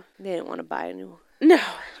 Yeah. They didn't want to buy a new. No,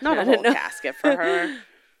 not a I whole don't know. casket for her.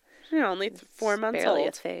 She's only 4 months Barely a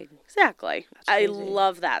old. thing. Exactly. I crazy.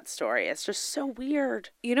 love that story. It's just so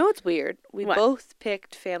weird. You know what's weird? We What? both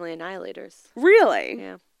picked Family Annihilators. Really?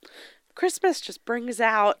 Yeah. Christmas just brings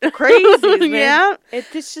out Crazies, man. Yeah.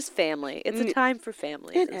 It's just family. It's a time for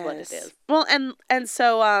family. Is what it is. Well, and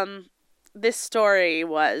so this story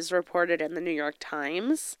was reported in the New York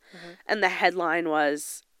Times, and the headline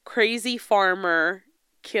was "Crazy Farmer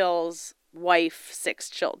Kills Wife, 6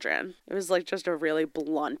 Children." It was like just a really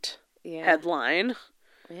blunt headline.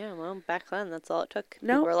 Yeah, well, back then that's all it took.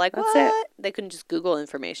 No, People were like, that's what? it. They couldn't just Google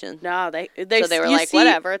information. No, they So they were you like, see-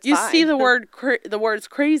 whatever, it's you fine. see the words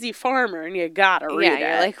 "crazy farmer" and you gotta read Yeah, it.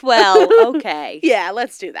 you're like, well, okay. yeah,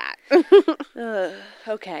 let's do that.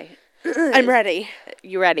 Okay. I'm ready.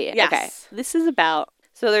 You ready? Yes. Okay. This is about,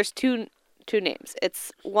 so there's two names.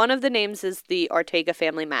 It's, one of the names is the Ortega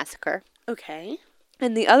Family Massacre, Okay.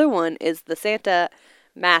 and the other one is the Santa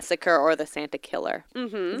Massacre or the Santa Killer.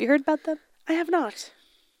 Mm-hmm. Have you heard about them? I have not.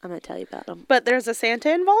 I'm going to tell you about them. But there's a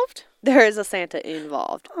Santa involved? There is a Santa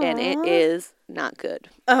involved, and it Aw. is not good.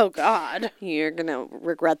 Oh, God. You're going to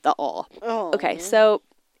regret the all. Oh. Okay, so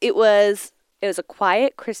it was a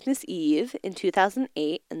quiet Christmas Eve in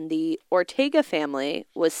 2008, and the Ortega family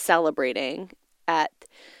was celebrating at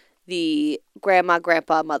the grandma,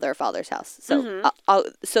 grandpa, mother, father's house. So,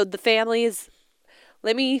 so the families.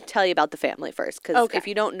 Let me tell you about the family first, because if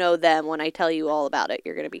you don't know them, when I tell you all about it,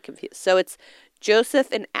 you're going to be confused. So it's Joseph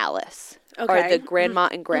and Alice are the grandma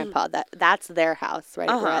and grandpa. That's their house, right?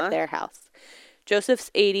 We're at their house. Joseph's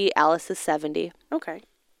 80, Alice is 70, Okay.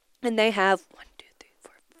 and they have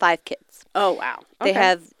 5 kids. Oh, wow. They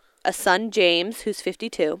have a son, James, who's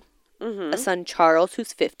 52, a son, Charles,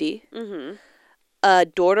 who's 50, a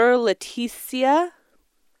daughter, Leticia,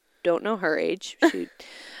 don't know her age,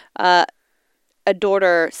 a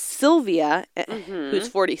daughter, Sylvia, who's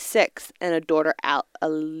 46, and a daughter,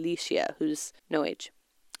 Alicia, who's no age.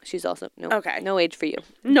 She's also no age for you.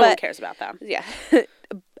 No one cares about them. Yeah.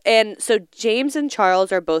 And so James and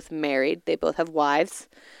Charles are both married. They both have wives.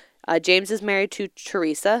 James is married to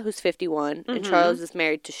Teresa, who's 51, and Charles is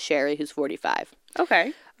married to Sherry, who's 45.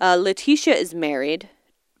 Okay. Letitia is married,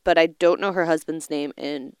 but I don't know her husband's name,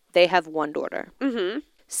 and they have 1 daughter. Mm-hmm.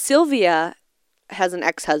 Sylvia has an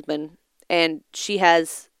ex-husband, and she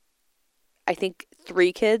has, I think,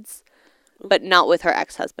 3 kids, but not with her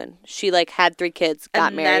ex-husband. She, had 3 kids,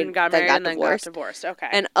 got married, then got divorced. Then got divorced. Okay.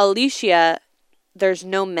 And Alicia, there's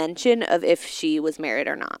no mention of if she was married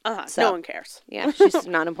or not. So, no one cares. yeah, she's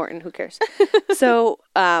not important. Who cares? So,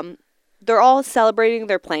 they're all celebrating.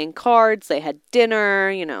 They're playing cards. They had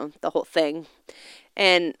dinner, the whole thing.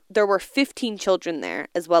 And there were 15 children there,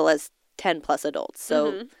 as well as 10 plus adults.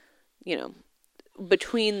 So,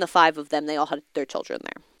 between the 5 of them, they all had their children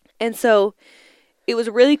there. And so it was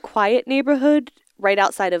a really quiet neighborhood right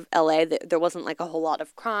outside of LA. There wasn't a whole lot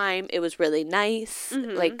of crime. It was really nice.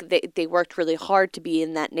 They worked really hard to be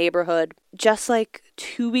in that neighborhood. Just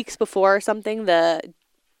 2 weeks before or something, the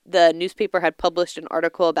newspaper had published an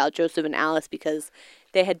article about Joseph and Alice because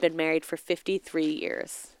they had been married for 53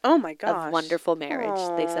 years. Oh my gosh. Of wonderful marriage,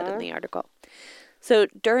 they said in the article. So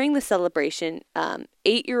during the celebration,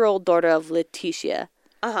 8-year-old daughter of Leticia.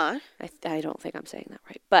 Uh-huh. I don't think I'm saying that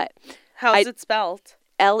right, but how's it spelled?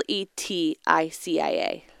 Leticia.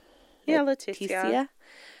 Yeah, Leticia.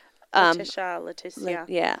 Leticia.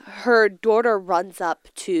 Yeah. Her daughter runs up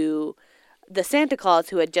to the Santa Claus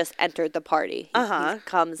who had just entered the party. He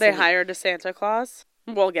comes. They hired a Santa Claus?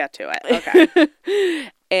 We'll get to it. Okay.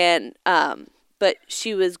 And but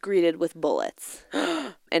she was greeted with bullets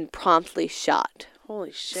and promptly shot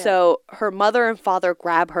Holy shit. So her mother and father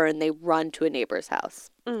grab her and they run to a neighbor's house.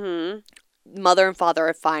 Mm-hmm. Mother and father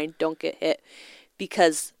are fine, don't get hit,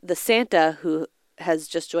 because the Santa who has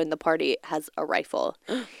just joined the party has a rifle.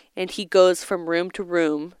 And he goes from room to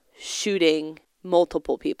room shooting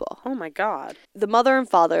multiple people. Oh my God. The mother and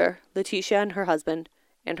father, Letitia and her husband,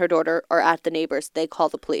 and her daughter are at the neighbors. They call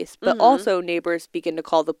the police. But also neighbors begin to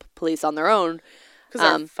call the police on their own.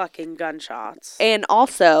 Because they're fucking gunshots. And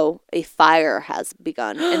also a fire has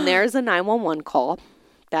begun. And there's a 911 call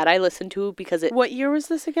that I listened to because it... What year was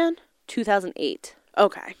this again? 2008.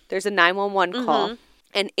 Okay. There's a 911 call.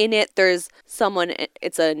 And in it, there's someone...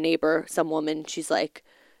 It's a neighbor, some woman. She's like,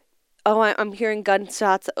 oh, I'm hearing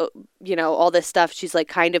gunshots, you know, all this stuff. She's like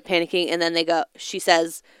kind of panicking. And then she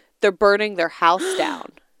says... They're burning their house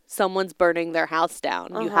down. Someone's burning their house down.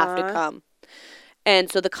 You have to come.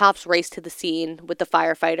 And so the cops race to the scene with the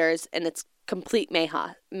firefighters, and it's complete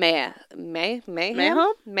mayhem. Mayhem?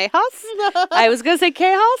 Mayhaus? I was going to say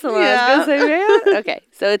chaos, and I was going to say mayhem. Okay,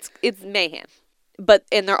 so it's mayhem.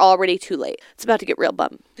 And they're already too late. It's about to get real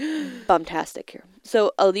bumtastic here.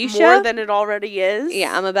 So Alicia... More than it already is?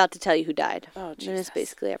 Yeah, I'm about to tell you who died. Oh, Jesus. And it's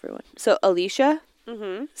basically everyone. So Alicia,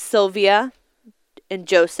 Sylvia... and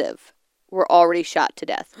Joseph were already shot to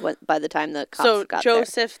death by the time the cops got there. So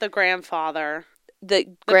Joseph, the grandfather. The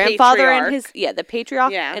grandfather patriarch. and the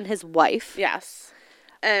patriarch and his wife. Yes.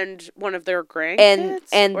 And one of their grandkids?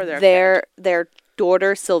 And or their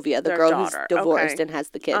daughter, Sylvia, the girl who's divorced and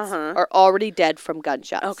has the kids, are already dead from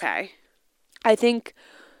gunshots. Okay. I think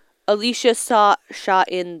Alicia saw shot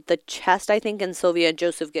in the chest, and Sylvia and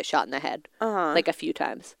Joseph get shot in the head. Like a few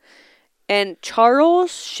times. And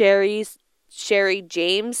Charles, Sherry,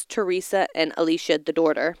 James, Teresa, and Alicia, the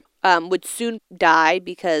daughter, would soon die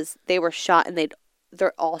because they were shot and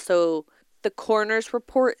they're also... The coroner's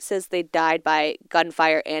report says they died by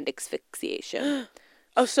gunfire and asphyxiation.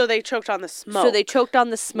 Oh, so they choked on the smoke. So they choked on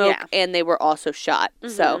the smoke and they were also shot.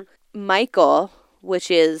 So Michael, which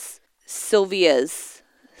is Sylvia's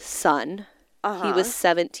son, he was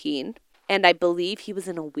 17. And I believe he was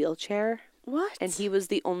in a wheelchair. What? And he was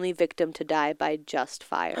the only victim to die by just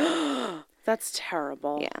fire. That's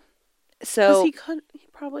terrible. Yeah. So because he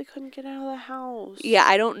probably couldn't get out of the house. Yeah,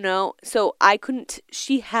 I don't know. So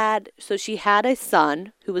she had a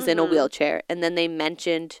son who was in a wheelchair, and then they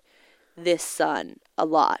mentioned this son a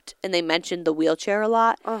lot, and they mentioned the wheelchair a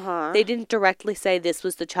lot. They didn't directly say this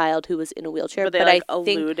was the child who was in a wheelchair, but I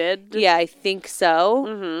alluded. Yeah, I think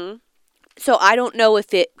so. So I don't know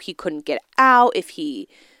if he couldn't get out, if he,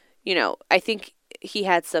 I think he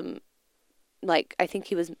had some, I think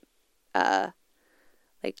he was,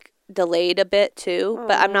 delayed a bit too,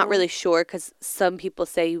 but I'm not really sure because some people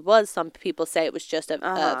say he was, some people say it was just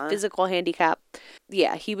a physical handicap.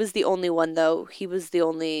 Yeah, he was the only one though. He was the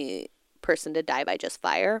only person to die by just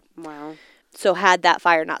fire. Wow. So had that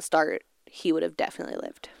fire not started, he would have definitely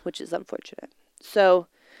lived, which is unfortunate. So.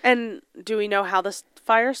 And do we know how this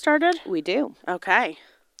fire started? We do. Okay.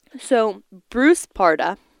 So Bruce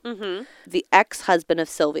Parda, the ex-husband of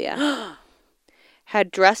Sylvia, had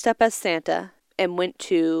dressed up as Santa and went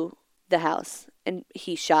to the house, and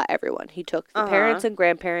he shot everyone. He took the parents and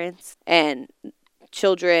grandparents and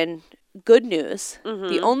children. Good news.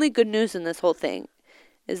 The only good news in this whole thing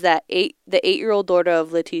is that the 8-year-old daughter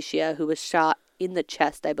of Letitia, who was shot in the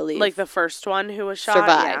chest, I believe. Like the first one who was shot?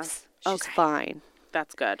 Survives. Yeah. She's fine.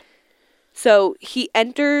 That's good. So he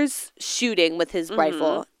enters shooting with his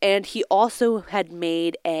rifle, and he also had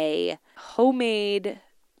made a homemade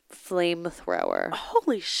flamethrower.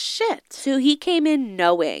 Holy shit. So he came in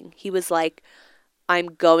knowing, he was like, I'm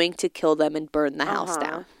going to kill them and burn the house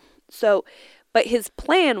down. So, but his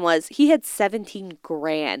plan was, he had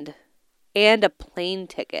 $17,000 and a plane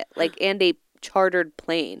ticket, and a chartered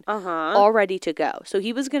plane all ready to go. So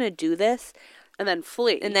he was going to do this. And then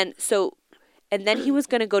flee. And then he was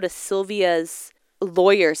going to go to Sylvia's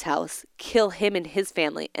lawyer's house, kill him and his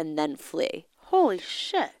family, and then flee. Holy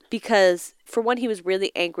shit. Because, for one, he was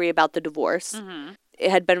really angry about the divorce. It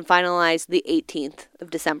had been finalized the 18th of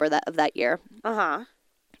December of that year.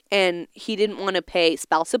 And he didn't want to pay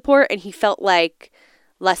spouse support, and he felt like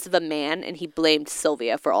less of a man, and he blamed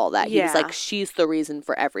Sylvia for all that. He was like, she's the reason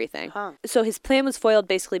for everything. So his plan was foiled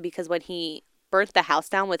basically because when he burnt the house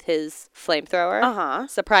down with his flamethrower,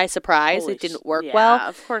 surprise, surprise, it didn't work well.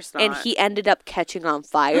 Of course not. And he ended up catching on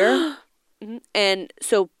fire. And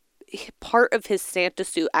so part of his Santa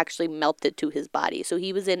suit actually melted to his body. So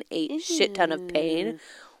he was in a shit ton of pain,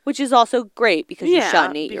 which is also great because you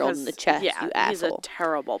shot an 8-year-old in the chest, you asshole. He's a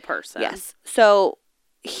terrible person. Yes. So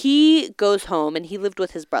he goes home and he lived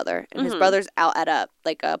with his brother. And his brother's out at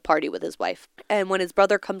a party with his wife. And when his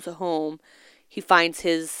brother comes home, he finds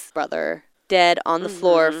his brother dead on the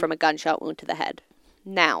floor from a gunshot wound to the head.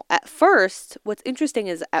 Now, at first, what's interesting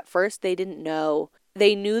is at first they didn't know.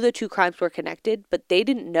 They knew the two crimes were connected, but they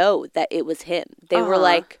didn't know that it was him. They were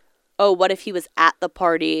like, oh, what if he was at the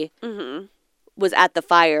party, was at the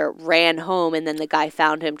fire, ran home, and then the guy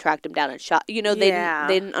found him, tracked him down, and shot. You know, they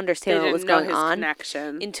didn't understand what was going on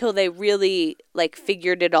connection. Until they really, like,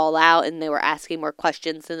 figured it all out, and they were asking more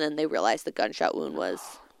questions, and then they realized the gunshot wound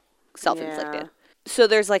was self-inflicted. Yeah. So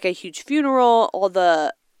there's, like, a huge funeral,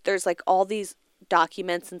 there's, like, all these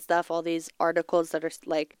documents and stuff, all these articles that are,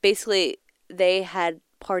 like, basically, they had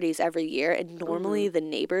parties every year, and normally the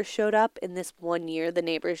neighbors showed up. In this one year, the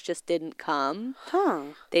neighbors just didn't come.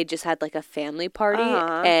 They just had like a family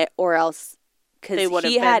party, or else because they would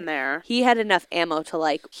have been there. He had enough ammo to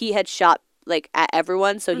like he had shot like at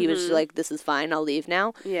everyone, so he was just like, "This is fine, I'll leave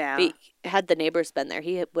now." Yeah. But had the neighbors been there,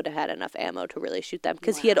 he would have had enough ammo to really shoot them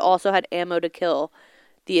because he had also had ammo to kill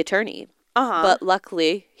the attorney. But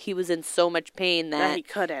luckily, he was in so much pain that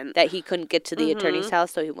he couldn't get to the attorney's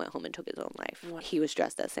house, so he went home and took his own life. What? He was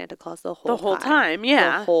dressed as Santa Claus the whole time.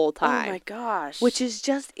 Yeah. The whole time. Oh my gosh. Which is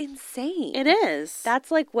just insane. It is. That's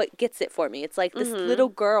like what gets it for me. It's like this little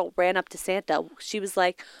girl ran up to Santa. She was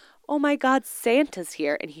like, "Oh my God, Santa's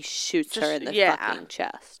here," and he shoots her in the fucking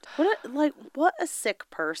chest. What a sick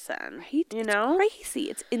person. Right? You know? It's crazy.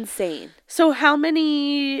 It's insane. So how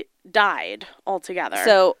many died altogether?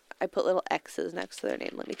 So I put little X's next to their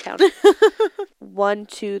name. Let me count. 1,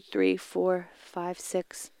 2, 3, 4, 5,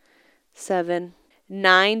 6, 7,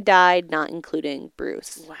 9 died, not including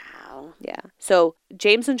Bruce. Wow. Yeah. So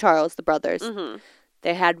James and Charles, the brothers,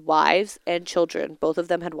 they had wives and children. Both of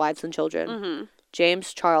them had wives and children.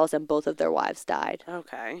 James, Charles, and both of their wives died.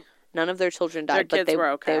 Okay. None of their children died, but they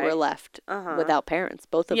were left without parents.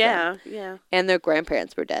 Both of them. Yeah. And their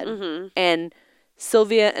grandparents were dead. And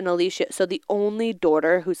Sylvia and Alicia. So the only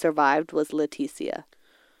daughter who survived was Leticia.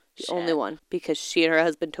 The only one. Because she and her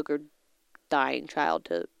husband took her dying child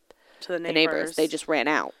to the neighbors. They just ran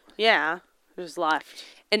out. Yeah. Just left.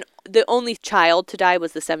 And the only child to die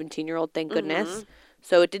was the 17-year-old, thank goodness.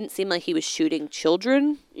 So it didn't seem like he was shooting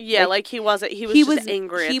children. Yeah, like he wasn't. He was just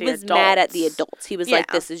angry at the adults. He was mad at the adults. He was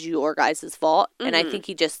like, this is your guys' fault. And I think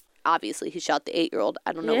he just... Obviously, he shot the 8-year-old.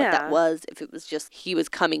 I don't know what that was. If it was just he was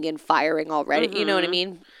coming in firing already, you know what I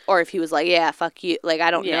mean? Or if he was like, yeah, fuck you. Like,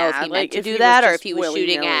 I don't know if he meant to do that or if he was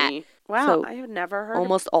shooting at. Wow, so I have never heard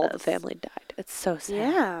almost of all this. the family died. It's so sad.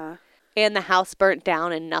 Yeah. And the house burnt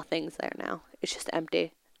down and nothing's there now. It's just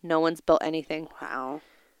empty. No one's built anything. Wow.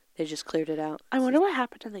 They just cleared it out. I wonder what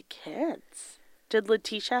happened to the kids. Did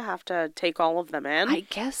Letitia have to take all of them in? I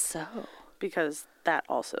guess so. Because that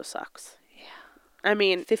also sucks. Yeah. I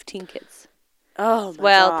mean... 15 kids. Oh, my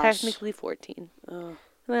gosh. Technically 14. Oh.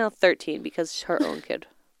 Well, 13 because her own kid.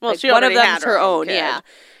 Well, she one of them's her own, kid. yeah.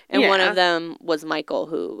 And one of them was Michael,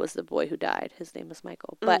 who was the boy who died. His name was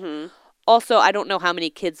Michael. But also, I don't know how many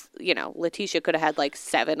kids, Letitia could have had like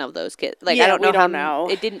 7 of those kids. Like, I don't know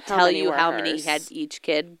It didn't tell you how many had each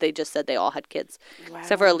kid. They just said they all had kids. Wow.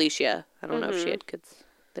 Except for Alicia. I don't know if she had kids.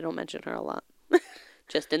 They don't mention her a lot.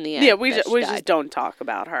 Just in the end. Yeah, we just don't talk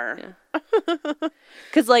about her.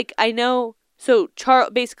 Because, like, I know... So,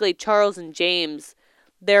 basically, Charles and James,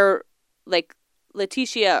 they're, like,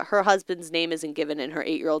 Letitia, her husband's name isn't given and her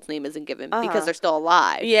 8-year-old's name isn't given because they're still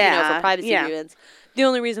alive. Yeah. For privacy reasons. The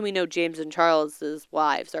only reason we know James and Charles's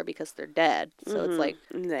wives are because they're dead. So it's, like,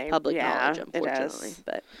 public knowledge, unfortunately.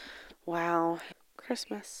 But wow.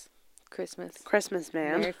 Christmas,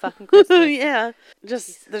 man. Merry fucking Christmas. Yeah.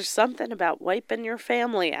 Just, there's something about wiping your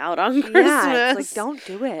family out on Christmas. Yeah, it's like, don't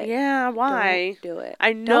do it. Yeah, why? Don't do it.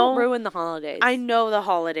 I know. Don't ruin the holidays. I know the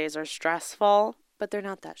holidays are stressful. But they're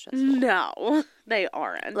not that stressful. No, they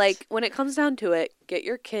aren't. Like, when it comes down to it, get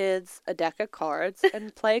your kids a deck of cards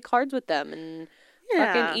and play cards with them and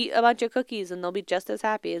fucking eat a bunch of cookies and they'll be just as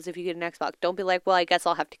happy as if you get an Xbox. Don't be like, well, I guess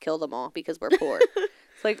I'll have to kill them all because we're poor.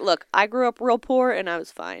 It's like, look, I grew up real poor and I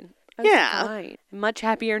was fine. Fine. I'm much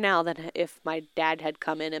happier now than if my dad had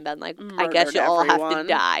come in and been like, I guess you all have to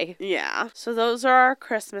die. Yeah. So those are our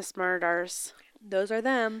Christmas murders. Those are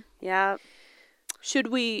them. Yeah. Should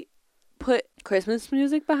we put Christmas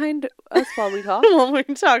music behind us while we talk? When we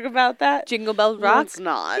talk about that? Jingle Bells Rock? No, it's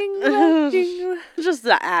not. Jingle, jingle. Just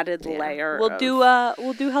the added layer. We'll do How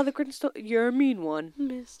the Grinch Stole... You're a mean one.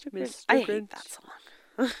 Mr. Grinch. I hate that song.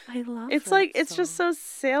 I love it's that like, it's song. just so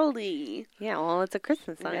silly. Yeah, well, it's a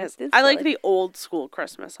Christmas song. I like the old school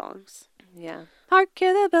Christmas songs. Yeah. Hark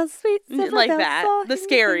hear the bells, sweet. Like that. The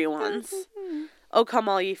scary ones. Oh, Come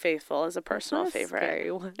All Ye Faithful is a personal favorite.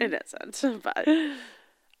 Scary one. It isn't, but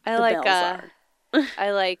I like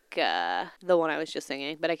I like the one I was just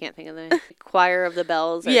singing, but I can't think of the name. Choir of the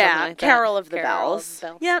Bells. Or Yeah, something like Carol that. of the Carol Bells. of the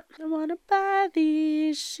Bells. Yep. I want to buy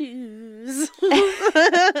these shoes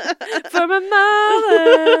For my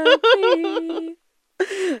mother.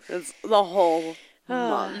 It's the whole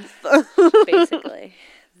month. Basically.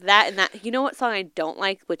 That and that. You know what song I don't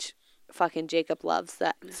like, which fucking Jacob loves?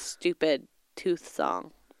 That stupid tooth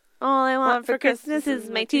song. All I want for Christmas is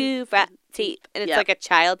my two fat teeth. And it's like a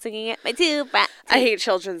child singing it. My two fat teeth. I hate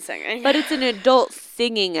children singing. But it's an adult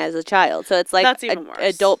singing as a child. So it's like That's even worse.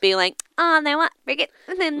 Adult being like, all I want for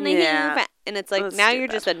Christmas is my two Yeah. fat. And it's like, That's now you're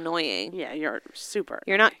stupid. just annoying. Yeah, you're super.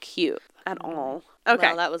 You're not cute. At all. Okay.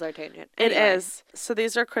 Well, that was our tangent. It Anyway. is. So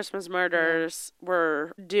these are Christmas murders.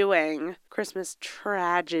 We're doing Christmas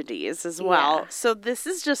tragedies as well. Yeah. So this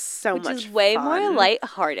is just so Which much is way fun. more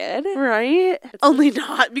lighthearted. Right? Only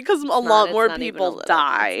not, because a lot more people It's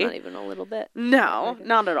die. not even a little bit. No,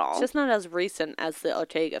 not at all. It's just not as recent as the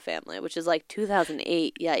Ortega family, which is like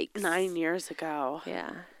 2008. Yikes. 9 years ago.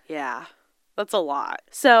 Yeah. Yeah. That's a lot.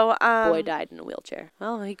 So, Boy died in a wheelchair.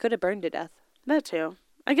 Well, he could have burned to death. that too.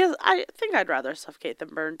 I think I'd rather suffocate than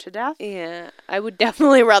burn to death. Yeah, I would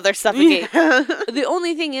definitely rather suffocate. Yeah. The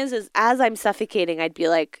only thing is as I'm suffocating, I'd be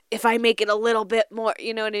like, if I make it a little bit more,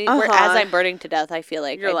 you know what I mean? Whereas I'm burning to death, I feel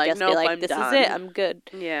like You're I'd like, just nope, be like, I'm this done. is it, I'm good.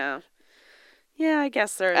 Yeah. Yeah, I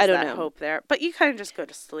guess there is I don't that know. hope there. But you kind of just go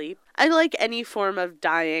to sleep. I like any form of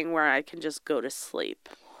dying where I can just go to sleep.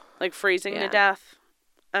 Like freezing to Yeah. death,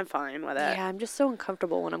 I'm fine with it. Yeah, I'm just so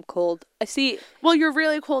uncomfortable when I'm cold. I see, Well, you're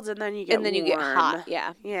really cold and then you get and then you get hot.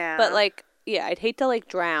 Yeah. Yeah. But like, yeah, I'd hate to like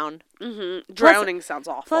drown. Drowning sounds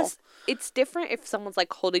awful. Plus, it's different if someone's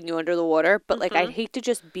like holding you under the water, but like Mm-hmm. I'd hate to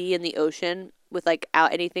just be in the ocean with like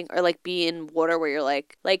out anything or like be in water where you're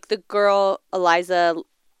like the girl Elisa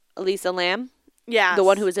Lamb, yeah. the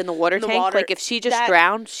one who was in the water The tank. water- Like if she just that-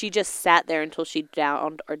 drowned, she just sat there until she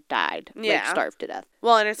drowned or died, like Yeah. starved to death.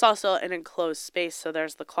 Well, and it's also an enclosed space, so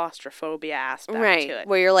there's the claustrophobia aspect Right, to it.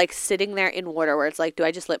 where you're like sitting there in water where it's like, do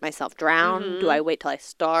I just let myself drown? Do I wait till I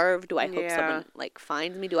starve? Do I hope Mm-hmm. Yeah. someone like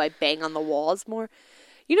finds me? Do I bang on the walls more?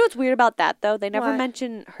 You know what's weird about that though? They never What?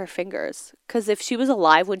 mention her fingers. Because if she was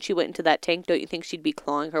alive when she went into that tank, don't you think she'd be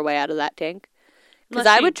clawing her way out of that tank? Because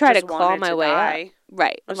Unless I she would try to just claw wanted my to way die. out.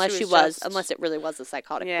 Right, Unless unless she she was was, just- unless it really was a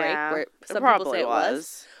psychotic Yeah. break, where It some people probably say it was.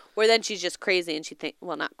 was. Where then she's just crazy and she think,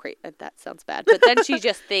 well, not crazy, that sounds bad, but then she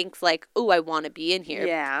just thinks like, oh, I want to be in here.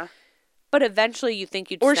 Yeah. But eventually you think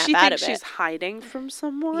you'd Or snap she out thinks of it. she's hiding from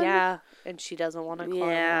someone. Yeah, and she doesn't want to claw him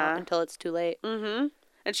Yeah. out until it's too late. Mm-hmm.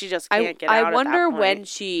 And she just can't get out I at wonder that when point.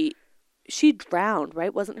 she drowned,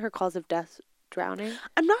 right? Wasn't her cause of death drowning?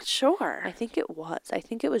 I'm not sure. I think it was. I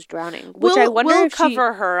think it was drowning. Which I We'll wonder we'll if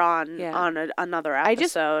cover her on Yeah. another I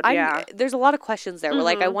just, episode. I'm, there's a lot of questions there. Where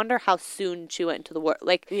like, I wonder how soon she went into the water.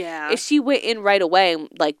 Like, Yeah. if she went in right away and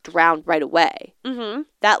like drowned right away, Mm-hmm.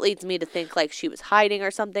 that leads me to think like she was hiding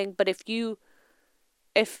or something. But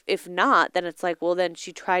if not, then it's like, well, then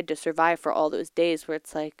she tried to survive for all those days. Where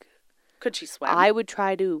it's like, Could she swim? I would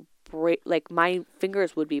try to break, like my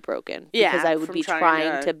fingers would be broken Yeah, because I would from be trying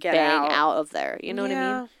trying to to get bang out. out of there. You know what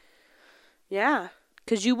I mean? Yeah.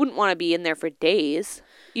 Because you wouldn't want to be in there for days.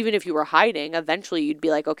 Even if you were hiding, eventually you'd be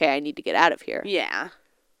like, okay, I need to get out of here. Yeah.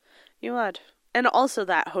 You would. And also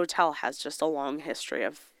that hotel has just a long history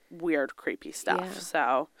of weird, creepy stuff. Yeah.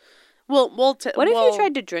 So we'll What if you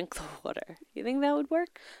tried to drink the water? You think that would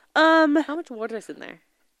work? How much water is in there?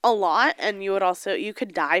 a lot, and you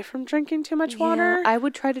could die from drinking too much water. Yeah, I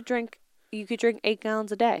would try to drink. You could drink 8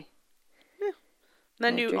 gallons a day.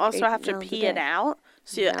 Then I'd you drink also 8 to gallons a pee it day. out.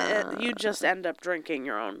 So you just end up drinking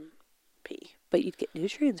your own pee. But you'd get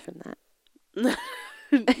nutrients from that.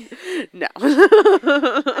 No.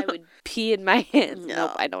 I would pee in my hands. No.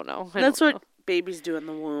 Nope, I don't know. That's what babies do in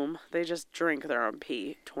the womb. They just drink their own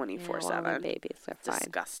pee 24/7. Babies, they're fine.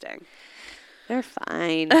 Disgusting. They're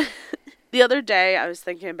fine. The other day I was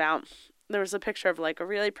thinking about, there was a picture of like a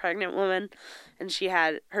really pregnant woman and she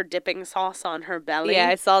had her dipping sauce on her belly. Yeah,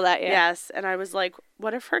 I saw that. Yeah. Yes. And I was like,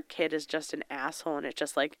 what if her kid is just an asshole and it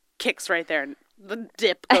just like kicks right there and the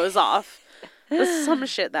dip goes off? That's some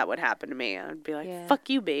shit that would happen to me. I'd be like, Yeah. fuck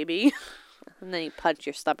you, baby. And then you punch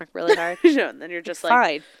your stomach really hard. And then you're just like,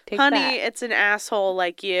 Fine. Take honey, that. it's an asshole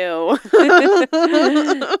like you.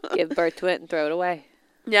 Give birth to it and throw it away.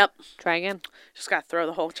 Yep. Try again. Just got to throw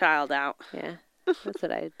the whole child out. Yeah. That's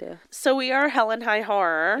what I'd do. So we are Helen High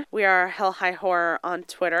Horror. We are Hell High Horror on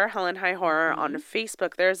Twitter, Helen High Horror on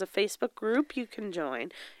Facebook. There's a Facebook group you can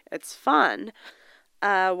join. It's fun.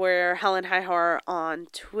 We're Helen High Horror on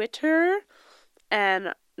Twitter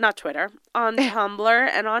and not Twitter, on Tumblr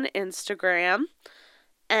and on Instagram.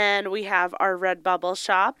 And we have our Redbubble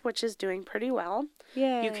shop, which is doing pretty well.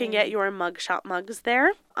 Yay. You can get your mugshot mugs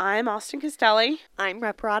there. I'm Austin Costelli. I'm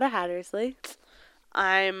Reparata Hattersley.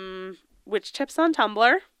 I'm Witch Tips on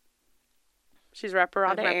Tumblr. She's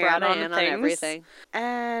Reparata Ann on everything.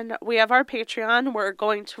 And we have our Patreon. We're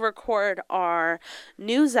going to record our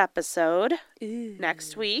news episode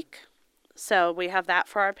next week. So we have that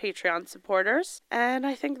for our Patreon supporters. And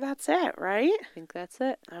I think that's it, right? I think that's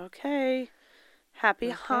it. Okay.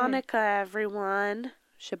 Happy Hanukkah, everyone.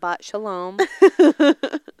 Shabbat Shalom.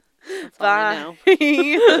 Bye.